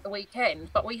at the weekend.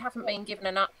 But we haven't been given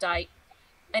an update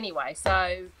anyway.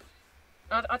 So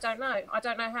I don't know. I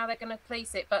don't know how they're going to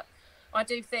police it. But I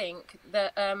do think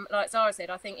that, like Zara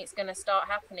said, I think it's going to start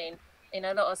happening in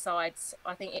a lot of sides.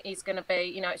 I think it is going to be,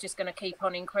 you know, it's just going to keep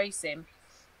on increasing.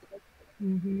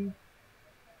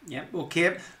 Yeah,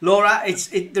 okay. Laura,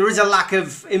 there is a lack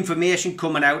of information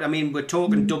coming out. I mean, we're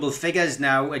talking double figures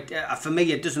now. For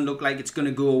me, it doesn't look like it's going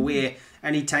to go away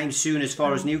anytime soon as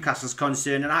far as Newcastle's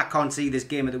concerned, and I can't see this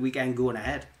game of the weekend going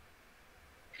ahead.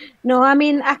 No, I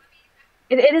mean,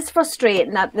 it is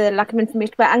frustrating that the lack of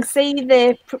information, but I can see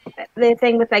the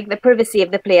thing with, like, the privacy of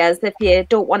the players, if you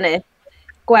don't want to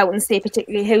go out and say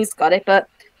particularly who's got it. But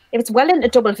if it's well into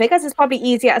double figures, it's probably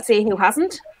easier to say who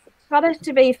hasn't got it,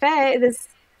 to be fair.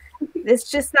 There's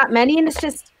just that many, and it's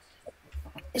just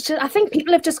I think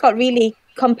people have just got really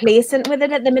complacent with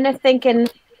it at the minute, thinking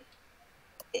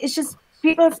it's just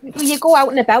people, you go out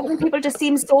and about and people just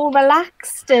seem so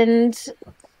relaxed, and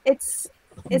it's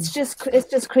just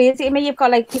crazy. I mean, you've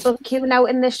got, like, people queuing out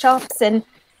in the shops and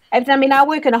everything. I mean, I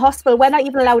work in a hospital. We're not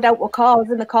even allowed out with cars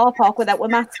in the car park without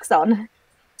with masks on.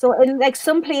 So in, like,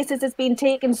 some places it's been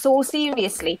taken so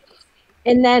seriously,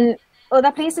 and then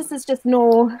other places there's just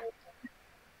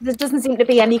there doesn't seem to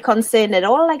be any concern at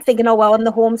all. Like, thinking, oh well, on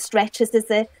the home stretches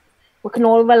we can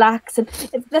all relax. And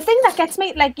the thing that gets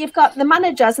me, like, you've got the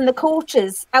managers and the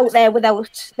coaches out there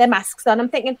without their masks on. I'm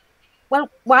thinking, well,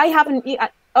 why haven't you?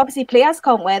 Obviously, players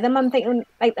can't wear them. I'm thinking,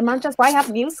 like, the managers, why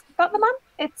haven't you got them on?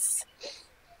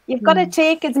 You've got to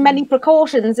take as many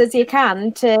precautions as you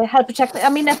can to help protect. I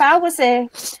mean, if I was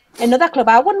another club,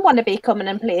 I wouldn't want to be coming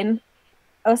and playing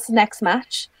us next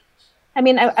match. I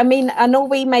mean, I know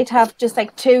we might have just,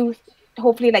 like,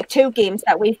 hopefully two games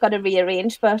that we've got to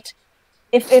rearrange. But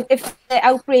if the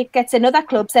outbreak gets in other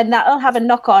clubs, then that'll have a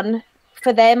knock on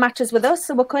for their matches with us.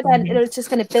 So we could, and it's just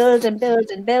going to build and build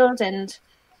and build, and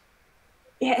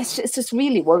yeah, it's just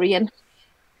really worrying.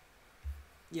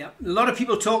 Yeah, a lot of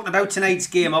people talking about tonight's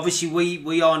game. Obviously,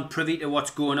 we aren't privy to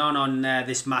what's going on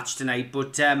this match tonight,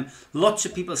 but lots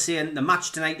of people saying the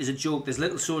match tonight is a joke. There's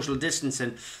little social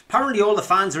distancing. Apparently, all the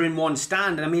fans are in one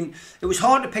stand, and I mean, it was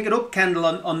hard to pick it up, Kendall,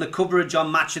 on the coverage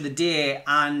on Match of the Day,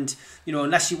 and you know,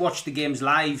 unless you watch the games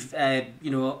live,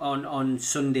 you know, on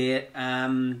Sunday,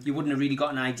 you wouldn't have really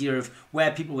got an idea of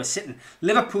where people were sitting.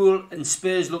 Liverpool and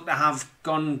Spurs look to have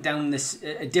gone down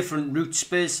a different route.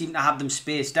 Spurs seem to have them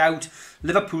spaced out.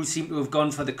 Liverpool seem to have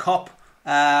gone for the Kop,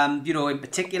 you know, in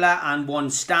particular, and one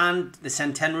stand, the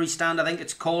Centenary stand, I think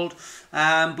it's called.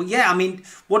 But yeah, I mean,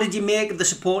 what did you make of the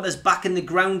supporters back in the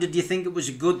ground? Did you think it was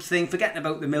a good thing? Forgetting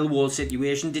about the Millwall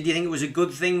situation, did you think it was a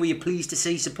good thing? Were you pleased to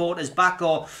see supporters back,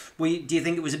 or do you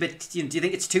think it was a bit? Do you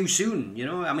think it's too soon? You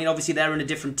know, I mean, obviously they're in a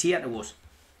different tier to us.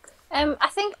 I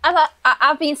think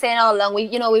I've been saying all along,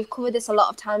 we've covered this a lot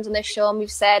of times on this show, and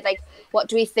we've said, like, what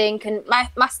do we think? And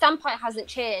my standpoint hasn't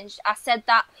changed. I said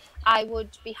that I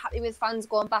would be happy with fans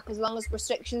going back as long as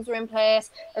restrictions were in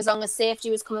place, as long as safety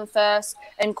was coming first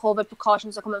and COVID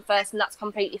precautions are coming first, and that's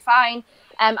completely fine.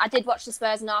 I did watch the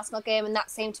Spurs and Arsenal game, and that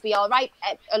seemed to be all right.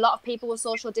 A lot of people were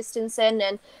social distancing,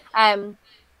 and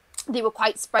they were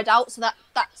quite spread out, so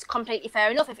that's completely fair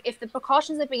enough. If the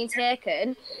precautions are being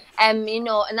taken, you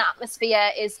know, and the atmosphere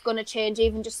is going to change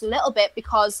even just a little bit,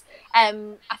 because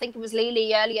I think it was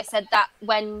Lily earlier said that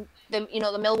when the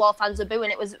Millwall fans were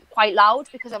booing, it was quite loud,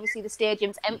 because obviously the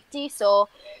stadium's empty, so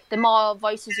the more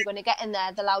voices you're going to get in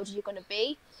there, the louder you're going to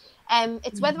be.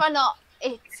 It's whether or not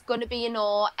it's going to be, you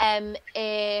know,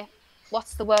 a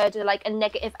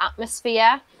negative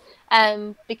atmosphere.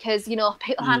 Because, you know,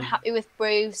 people aren't happy with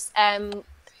Bruce and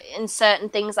certain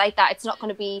things like that. It's not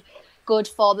going to be good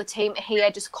for the team to hear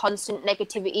just constant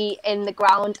negativity in the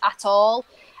ground at all.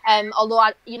 Although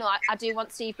I do want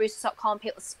to see Bruce stop calling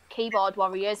people keyboard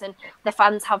warriors, and the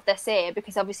fans have their say,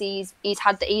 because obviously he's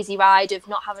had the easy ride of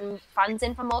not having fans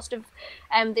in for most of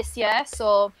this year.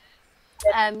 So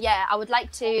I would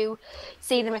like to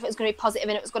see them if it was going to be positive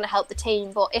and it was going to help the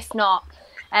team. But if not,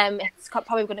 it's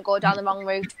probably going to go down the wrong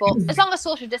route. But as long as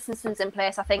social distancing's in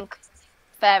place, I think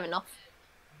fair enough.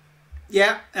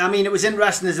 Yeah, I mean, it was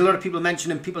interesting. There's a lot of people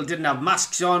mentioning people didn't have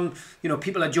masks on. You know,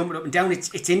 people are jumping up and down.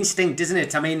 It's instinct, isn't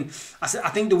it? I mean, I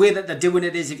think the way that they're doing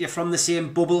it is if you're from the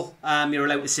same bubble, you're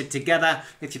allowed to sit together.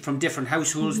 If you're from different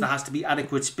households, there has to be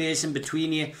adequate space in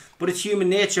between you. But it's human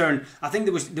nature. And I think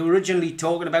they were originally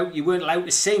talking about you weren't allowed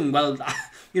to sing. Well,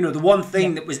 you know, the one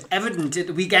thing that was evident at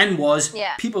the weekend was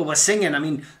people were singing. I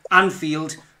mean,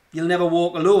 Anfield, you'll never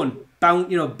walk alone.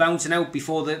 Bouncing out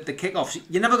before the kick-offs.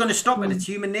 You're never going to stop it. It's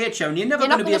human nature, and you're never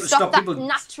going to be able to stop people.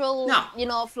 Natural,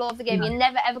 flow of the game. You're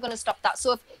never ever going to stop that.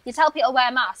 So if you tell people to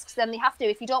wear masks, then they have to.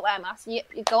 If you don't wear a mask, you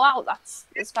go out. That's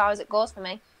as far as it goes for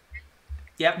me.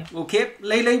 Yep. Okay,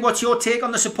 Lily, what's your take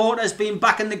on the supporters being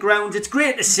back in the ground? It's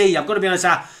great to see. I've got to be honest.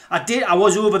 I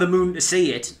was over the moon to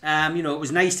see it. It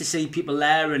was nice to see people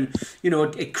there, and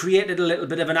it created a little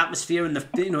bit of an atmosphere, and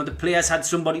the players had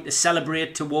somebody to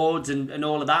celebrate towards, and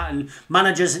all of that. And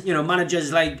managers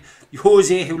like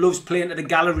Jose, who loves playing at the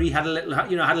gallery, had a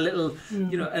little,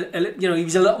 he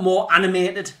was a little more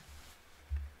animated.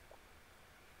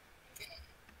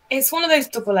 It's one of those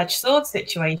double-edged sword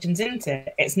situations, isn't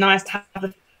it? It's nice to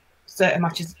have certain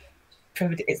matches.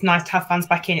 It's nice to have fans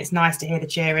back in. It's nice to hear the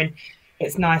cheering.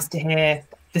 It's nice to hear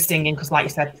the singing, because, like you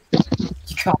said,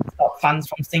 you can't stop fans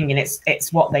from singing.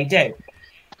 It's what they do.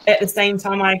 At the same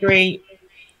time, I agree.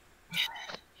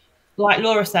 Like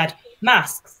Laura said,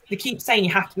 masks. They keep saying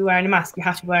you have to be wearing a mask. You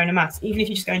have to be wearing a mask. Even if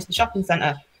you just go into the shopping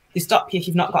centre, they stop you if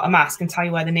you've not got a mask and tell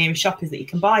you where the nearest shop is that you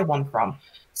can buy one from.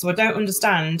 So I don't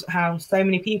understand how so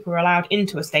many people are allowed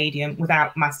into a stadium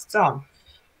without masks on.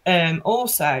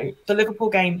 Also, the Liverpool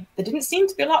game, there didn't seem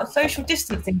to be a lot of social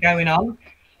distancing going on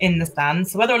in the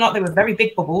stands. So whether or not they were very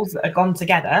big bubbles that had gone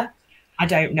together, I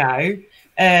don't know.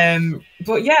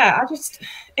 But yeah,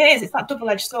 it's that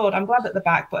double-edged sword. I'm glad at the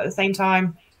back, but at the same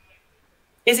time,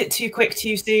 is it too quick,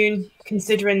 too soon,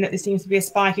 considering that there seems to be a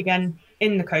spike again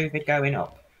in the COVID going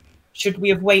up? Should we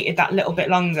have waited that little bit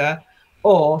longer?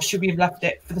 Or should we have left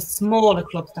it for the smaller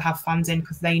clubs to have fans in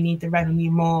because they need the revenue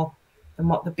more than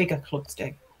what the bigger clubs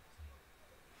do?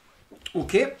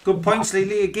 Okay, good points,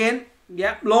 Lily, again.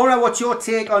 Yeah, Laura, what's your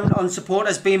take on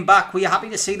supporters being back? Were you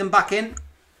happy to see them back in?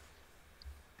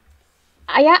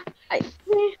 I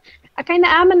kind of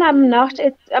am and I'm not.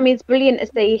 It's brilliant to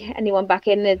see anyone back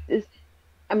in.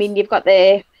 You've got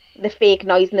the fake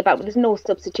noise in the back, but there's no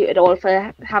substitute at all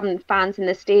for having fans in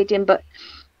the stadium. But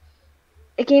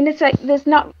again, it's like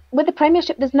with the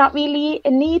Premiership, there's not really a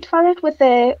need for it with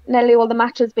nearly all the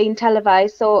matches being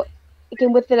televised. So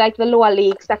again, with the lower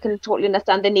leagues, I can totally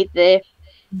understand they need the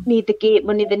gate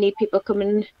money, they need people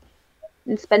coming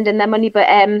and spending their money. But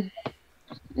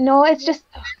no, it's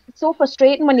so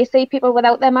frustrating when you see people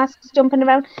without their masks jumping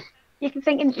around. You can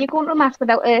think you're going to a match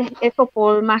without a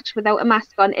football match without a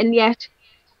mask on, and yet,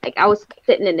 like, I was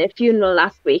sitting in a funeral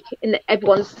last week, and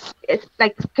everyone's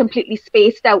completely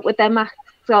spaced out with their masks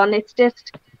on. It's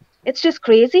just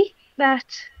crazy that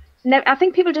I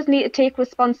think people just need to take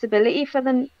responsibility for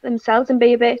themselves and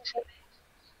be a bit,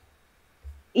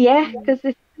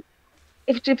 because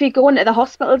if you go into the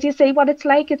hospitals, you see what it's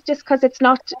like. It's just because it's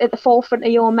not at the forefront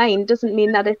of your mind doesn't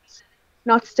mean that it's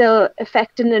not still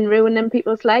affecting and ruining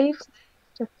people's lives.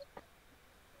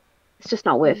 It's just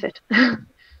not worth it.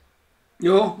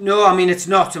 No, I mean, it's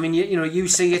not. I mean, you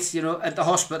see it, at the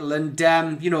hospital, and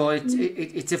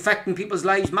it's affecting people's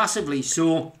lives massively.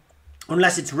 So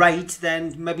unless it's right,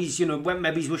 then maybe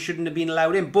we shouldn't have been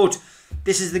allowed in. But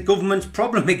this is the government's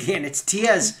problem again. It's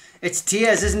tiers,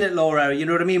 isn't it, Laura? You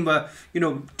know what I mean? But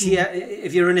tier,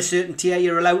 if you're in a certain tier,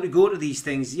 you're allowed to go to these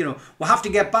things. We'll have to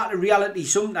get back to reality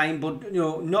sometime, but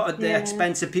not at the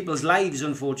expense of people's lives,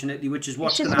 unfortunately, which is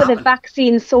what's going to happen. With the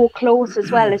vaccine so close as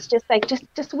well, it's just like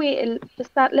just wait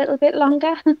just that little bit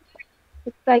longer.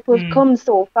 It's like we've come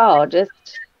so far. Just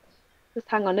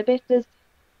hang on a bit. There's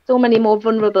so many more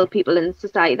vulnerable people in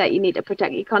society that you need to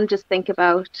protect. You can't just think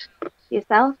about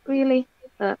yourself, really.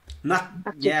 But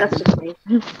that's just me.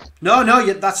 No,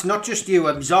 that's not just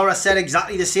you. Zara said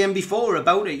exactly the same before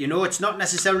about it. It's not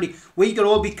necessarily we could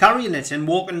all be carrying it and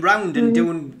walking around and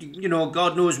doing,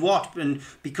 God knows what. And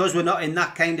because we're not in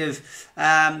that kind of,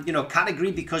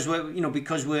 category, because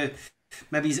we're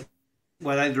maybe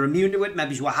were either immune to it,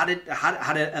 maybe we had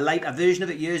a lighter version of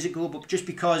it years ago, but just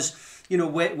because, you know,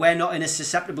 we're not in a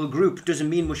susceptible group doesn't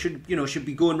mean we should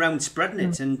be going around spreading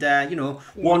it. And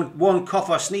one cough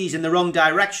or sneeze in the wrong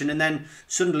direction, and then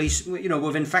suddenly, you know,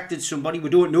 we've infected somebody. We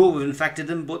don't know we've infected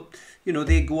them, but you know,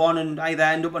 they go on and either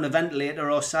end up on a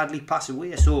ventilator or sadly pass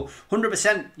away. So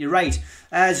 100%, you're right.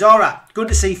 Zara, good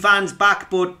to see fans back,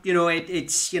 but you know,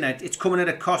 it's coming at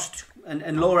a cost.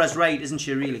 And Laura's right, isn't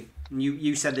she? Really,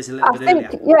 you said this a little bit earlier.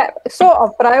 Yeah, sort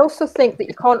of. But I also think that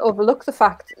you can't overlook the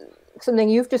fact, something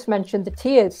you've just mentioned, the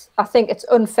tiers. I think it's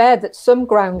unfair that some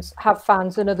grounds have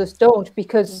fans and others don't,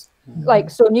 because, like,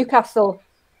 so Newcastle,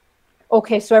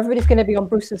 okay, so everybody's going to be on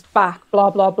Bruce's back, blah,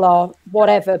 blah, blah,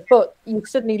 whatever. But you're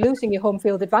suddenly losing your home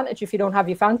field advantage if you don't have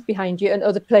your fans behind you, and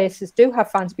other places do have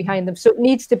fans behind them. So it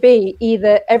needs to be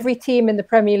either every team in the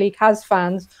Premier League has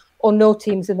fans or no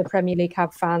teams in the Premier League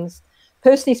have fans.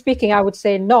 Personally speaking, I would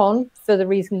say none, for the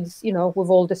reasons, you know,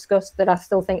 we've all discussed, that I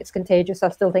still think it's contagious. I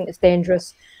still think it's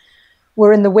dangerous.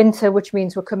 We're in the winter, which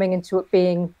means we're coming into it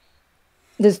being,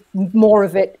 there's more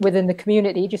of it within the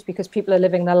community just because people are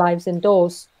living their lives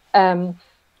indoors.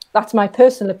 That's my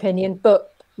personal opinion.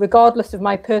 But regardless of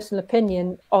my personal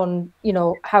opinion on, you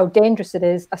know, how dangerous it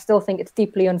is, I still think it's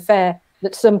deeply unfair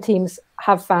that some teams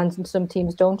have fans and some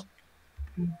teams don't.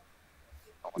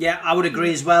 Yeah, I would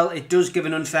agree as well. It does give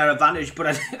an unfair advantage, but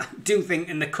I do think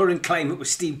in the current climate with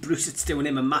Steve Bruce, it's doing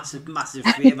him a massive, massive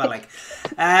favour. Like,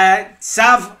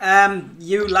 Sav,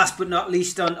 you last but not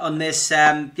least on this.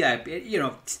 Yeah, you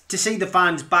know, to see the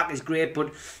fans back is great,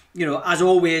 but you know, as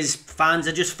always, fans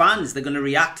are just fans. They're going to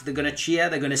react. They're going to cheer.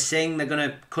 They're going to sing. They're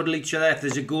going to cuddle each other if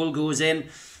there's a goal goes in.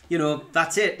 You know,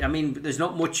 that's it. I mean, there's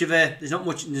not much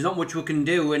we can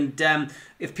do. And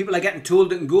if people are getting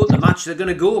told they can go to the match, they're going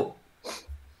to go.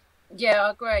 Yeah, I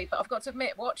agree, but I've got to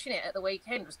admit, watching it at the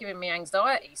weekend was giving me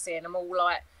anxiety, seeing them all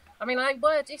like, I mean, they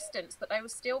were distanced, but they were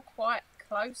still quite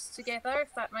close together,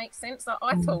 if that makes sense. Like,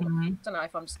 I thought, I don't know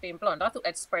if I'm just being blunt, I thought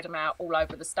they'd spread them out all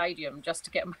over the stadium just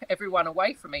to get everyone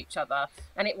away from each other,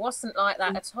 and it wasn't like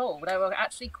that at all. They were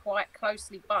actually quite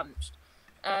closely bunched.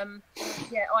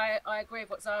 Yeah, I agree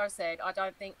with what Zara said. I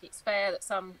don't think it's fair that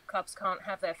some clubs can't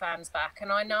have their fans back,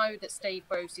 and I know that Steve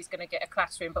Bruce is going to get a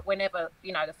clattering, but whenever,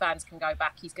 you know, the fans can go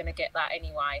back, he's going to get that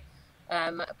anyway.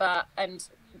 And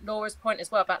Laura's point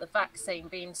as well about the vaccine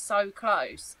being so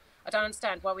close, I don't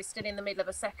understand why we're still in the middle of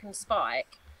a second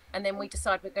spike and then we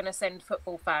decide we're going to send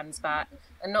football fans back.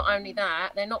 And not only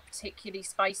that, they're not particularly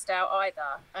spaced out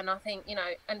either. And I think, you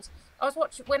know, and I was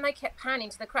watching when they kept panning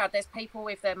to the crowd, there's people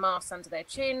with their masks under their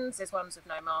chins, there's ones with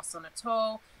no masks on at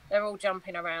all. They're all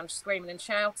jumping around, screaming and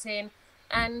shouting.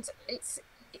 And it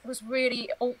was really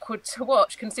awkward to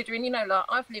watch, considering, you know, like,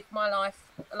 I've lived my life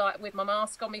like with my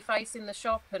mask on my face in the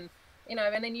shop, and, you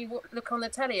know, and then you look on the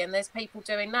telly and there's people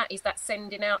doing that. Is that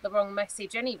sending out the wrong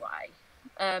message anyway?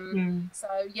 So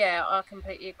yeah, I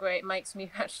completely agree. It makes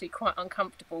me actually quite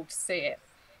uncomfortable to see it.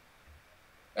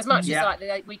 As much as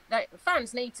like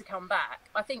fans need to come back,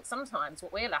 I think sometimes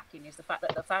what we're lacking is the fact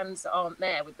that the fans aren't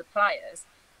there with the players.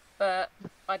 But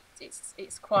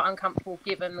it's quite uncomfortable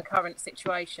given the current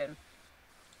situation.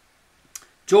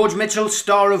 George Mitchell,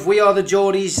 star of We Are the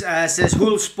Geordies, says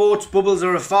Hull sports bubbles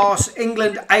are a farce.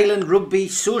 England, Ireland, rugby,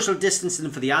 social distancing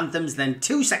for the anthems. Then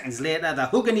 2 seconds later, they're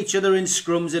hugging each other in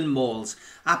scrums and malls.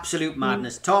 Absolute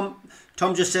madness. Tom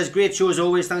just says, great show as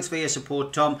always. Thanks for your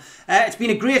support, Tom. It's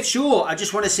been a great show. I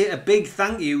just want to say a big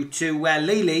thank you to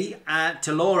Lily,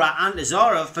 to Laura and to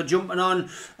Zara for jumping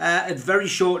on at very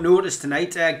short notice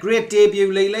tonight. Great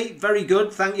debut, Lily. Very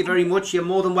good. Thank you very much. You're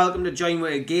more than welcome to join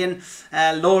me again.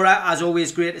 Laura, as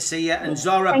always, great to see you. And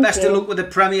Zara, best of luck with the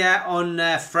premiere on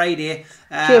Friday.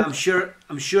 I'm sure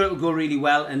it will go really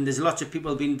well. And there's lots of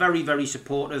people being very, very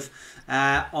supportive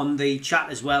on the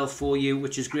chat as well for you,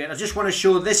 which is great. I just want to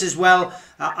show this as well.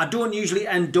 I don't usually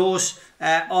endorse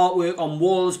artwork on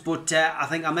walls, but I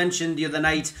think I mentioned the other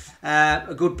night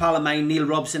a good pal of mine, Neil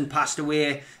Robson, passed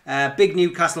away. Big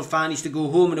Newcastle fan, used to go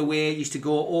home and away, used to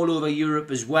go all over Europe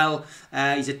as well.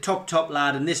 He's a top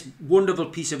lad, and this wonderful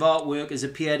piece of artwork has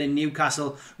appeared in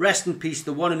Newcastle. Rest in peace,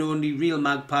 the one and only real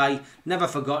magpie, never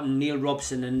forgotten, Neil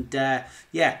Robson.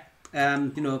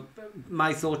 And you know,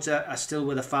 my thoughts are still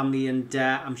with the family, and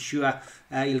I'm sure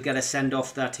he'll get a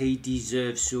send-off that he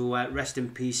deserves. So rest in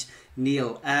peace,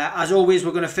 Neil. As always,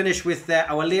 we're going to finish with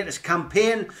our latest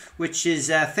campaign, which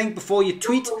is Think Before You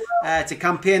Tweet. It's a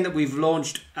campaign that we've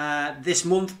launched this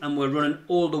month, and we're running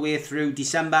all the way through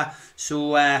December.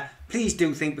 So please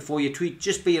do think before you tweet.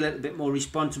 Just be a little bit more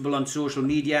responsible on social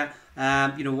media.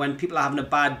 You know, when people are having a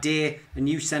bad day and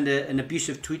you send an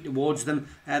abusive tweet towards them,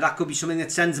 that could be something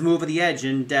that sends them over the edge.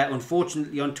 And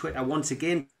unfortunately on Twitter, once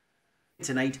again,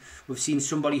 tonight, we've seen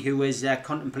somebody who is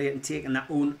contemplating taking their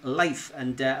own life,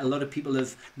 and a lot of people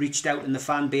have reached out in the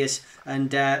fan base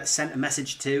and sent a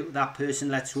message to that person.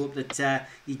 Let's hope that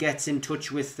he gets in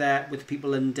touch with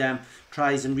people and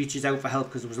tries and reaches out for help,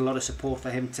 because there was a lot of support for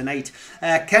him tonight.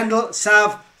 Kendall,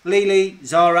 Sav, Lily,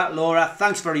 Zara, Laura,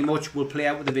 thanks very much. We'll play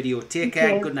out with the video. Take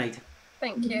care. Good night.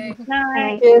 Thank you.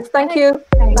 Night. Yes, thank you.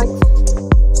 Thanks.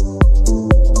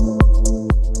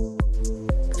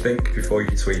 Think before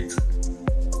you tweet.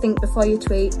 Think before you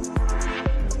tweet.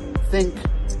 Think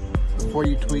before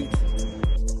you tweet.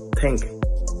 Think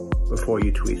before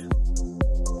you tweet.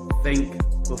 Think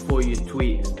before you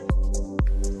tweet.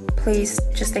 Please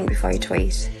just think before you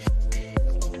tweet.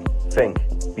 Think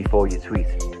before you tweet.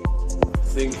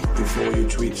 Think before you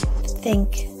tweet.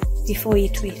 Think before you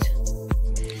tweet.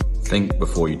 Think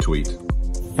before you tweet.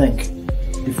 Think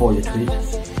before you tweet.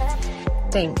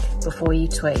 Think before you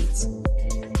tweet.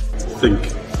 Think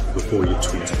before you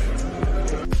tweet.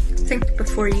 Think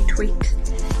before you tweet.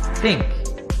 Think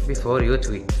before you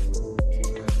tweet.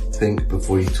 Think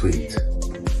before you tweet.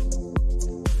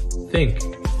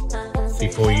 Think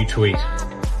before you tweet.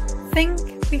 Think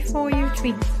before you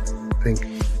tweet. Think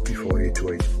before you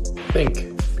tweet. Think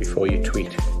before you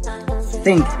tweet.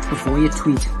 Think before you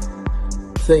tweet.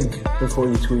 Think before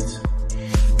you tweet.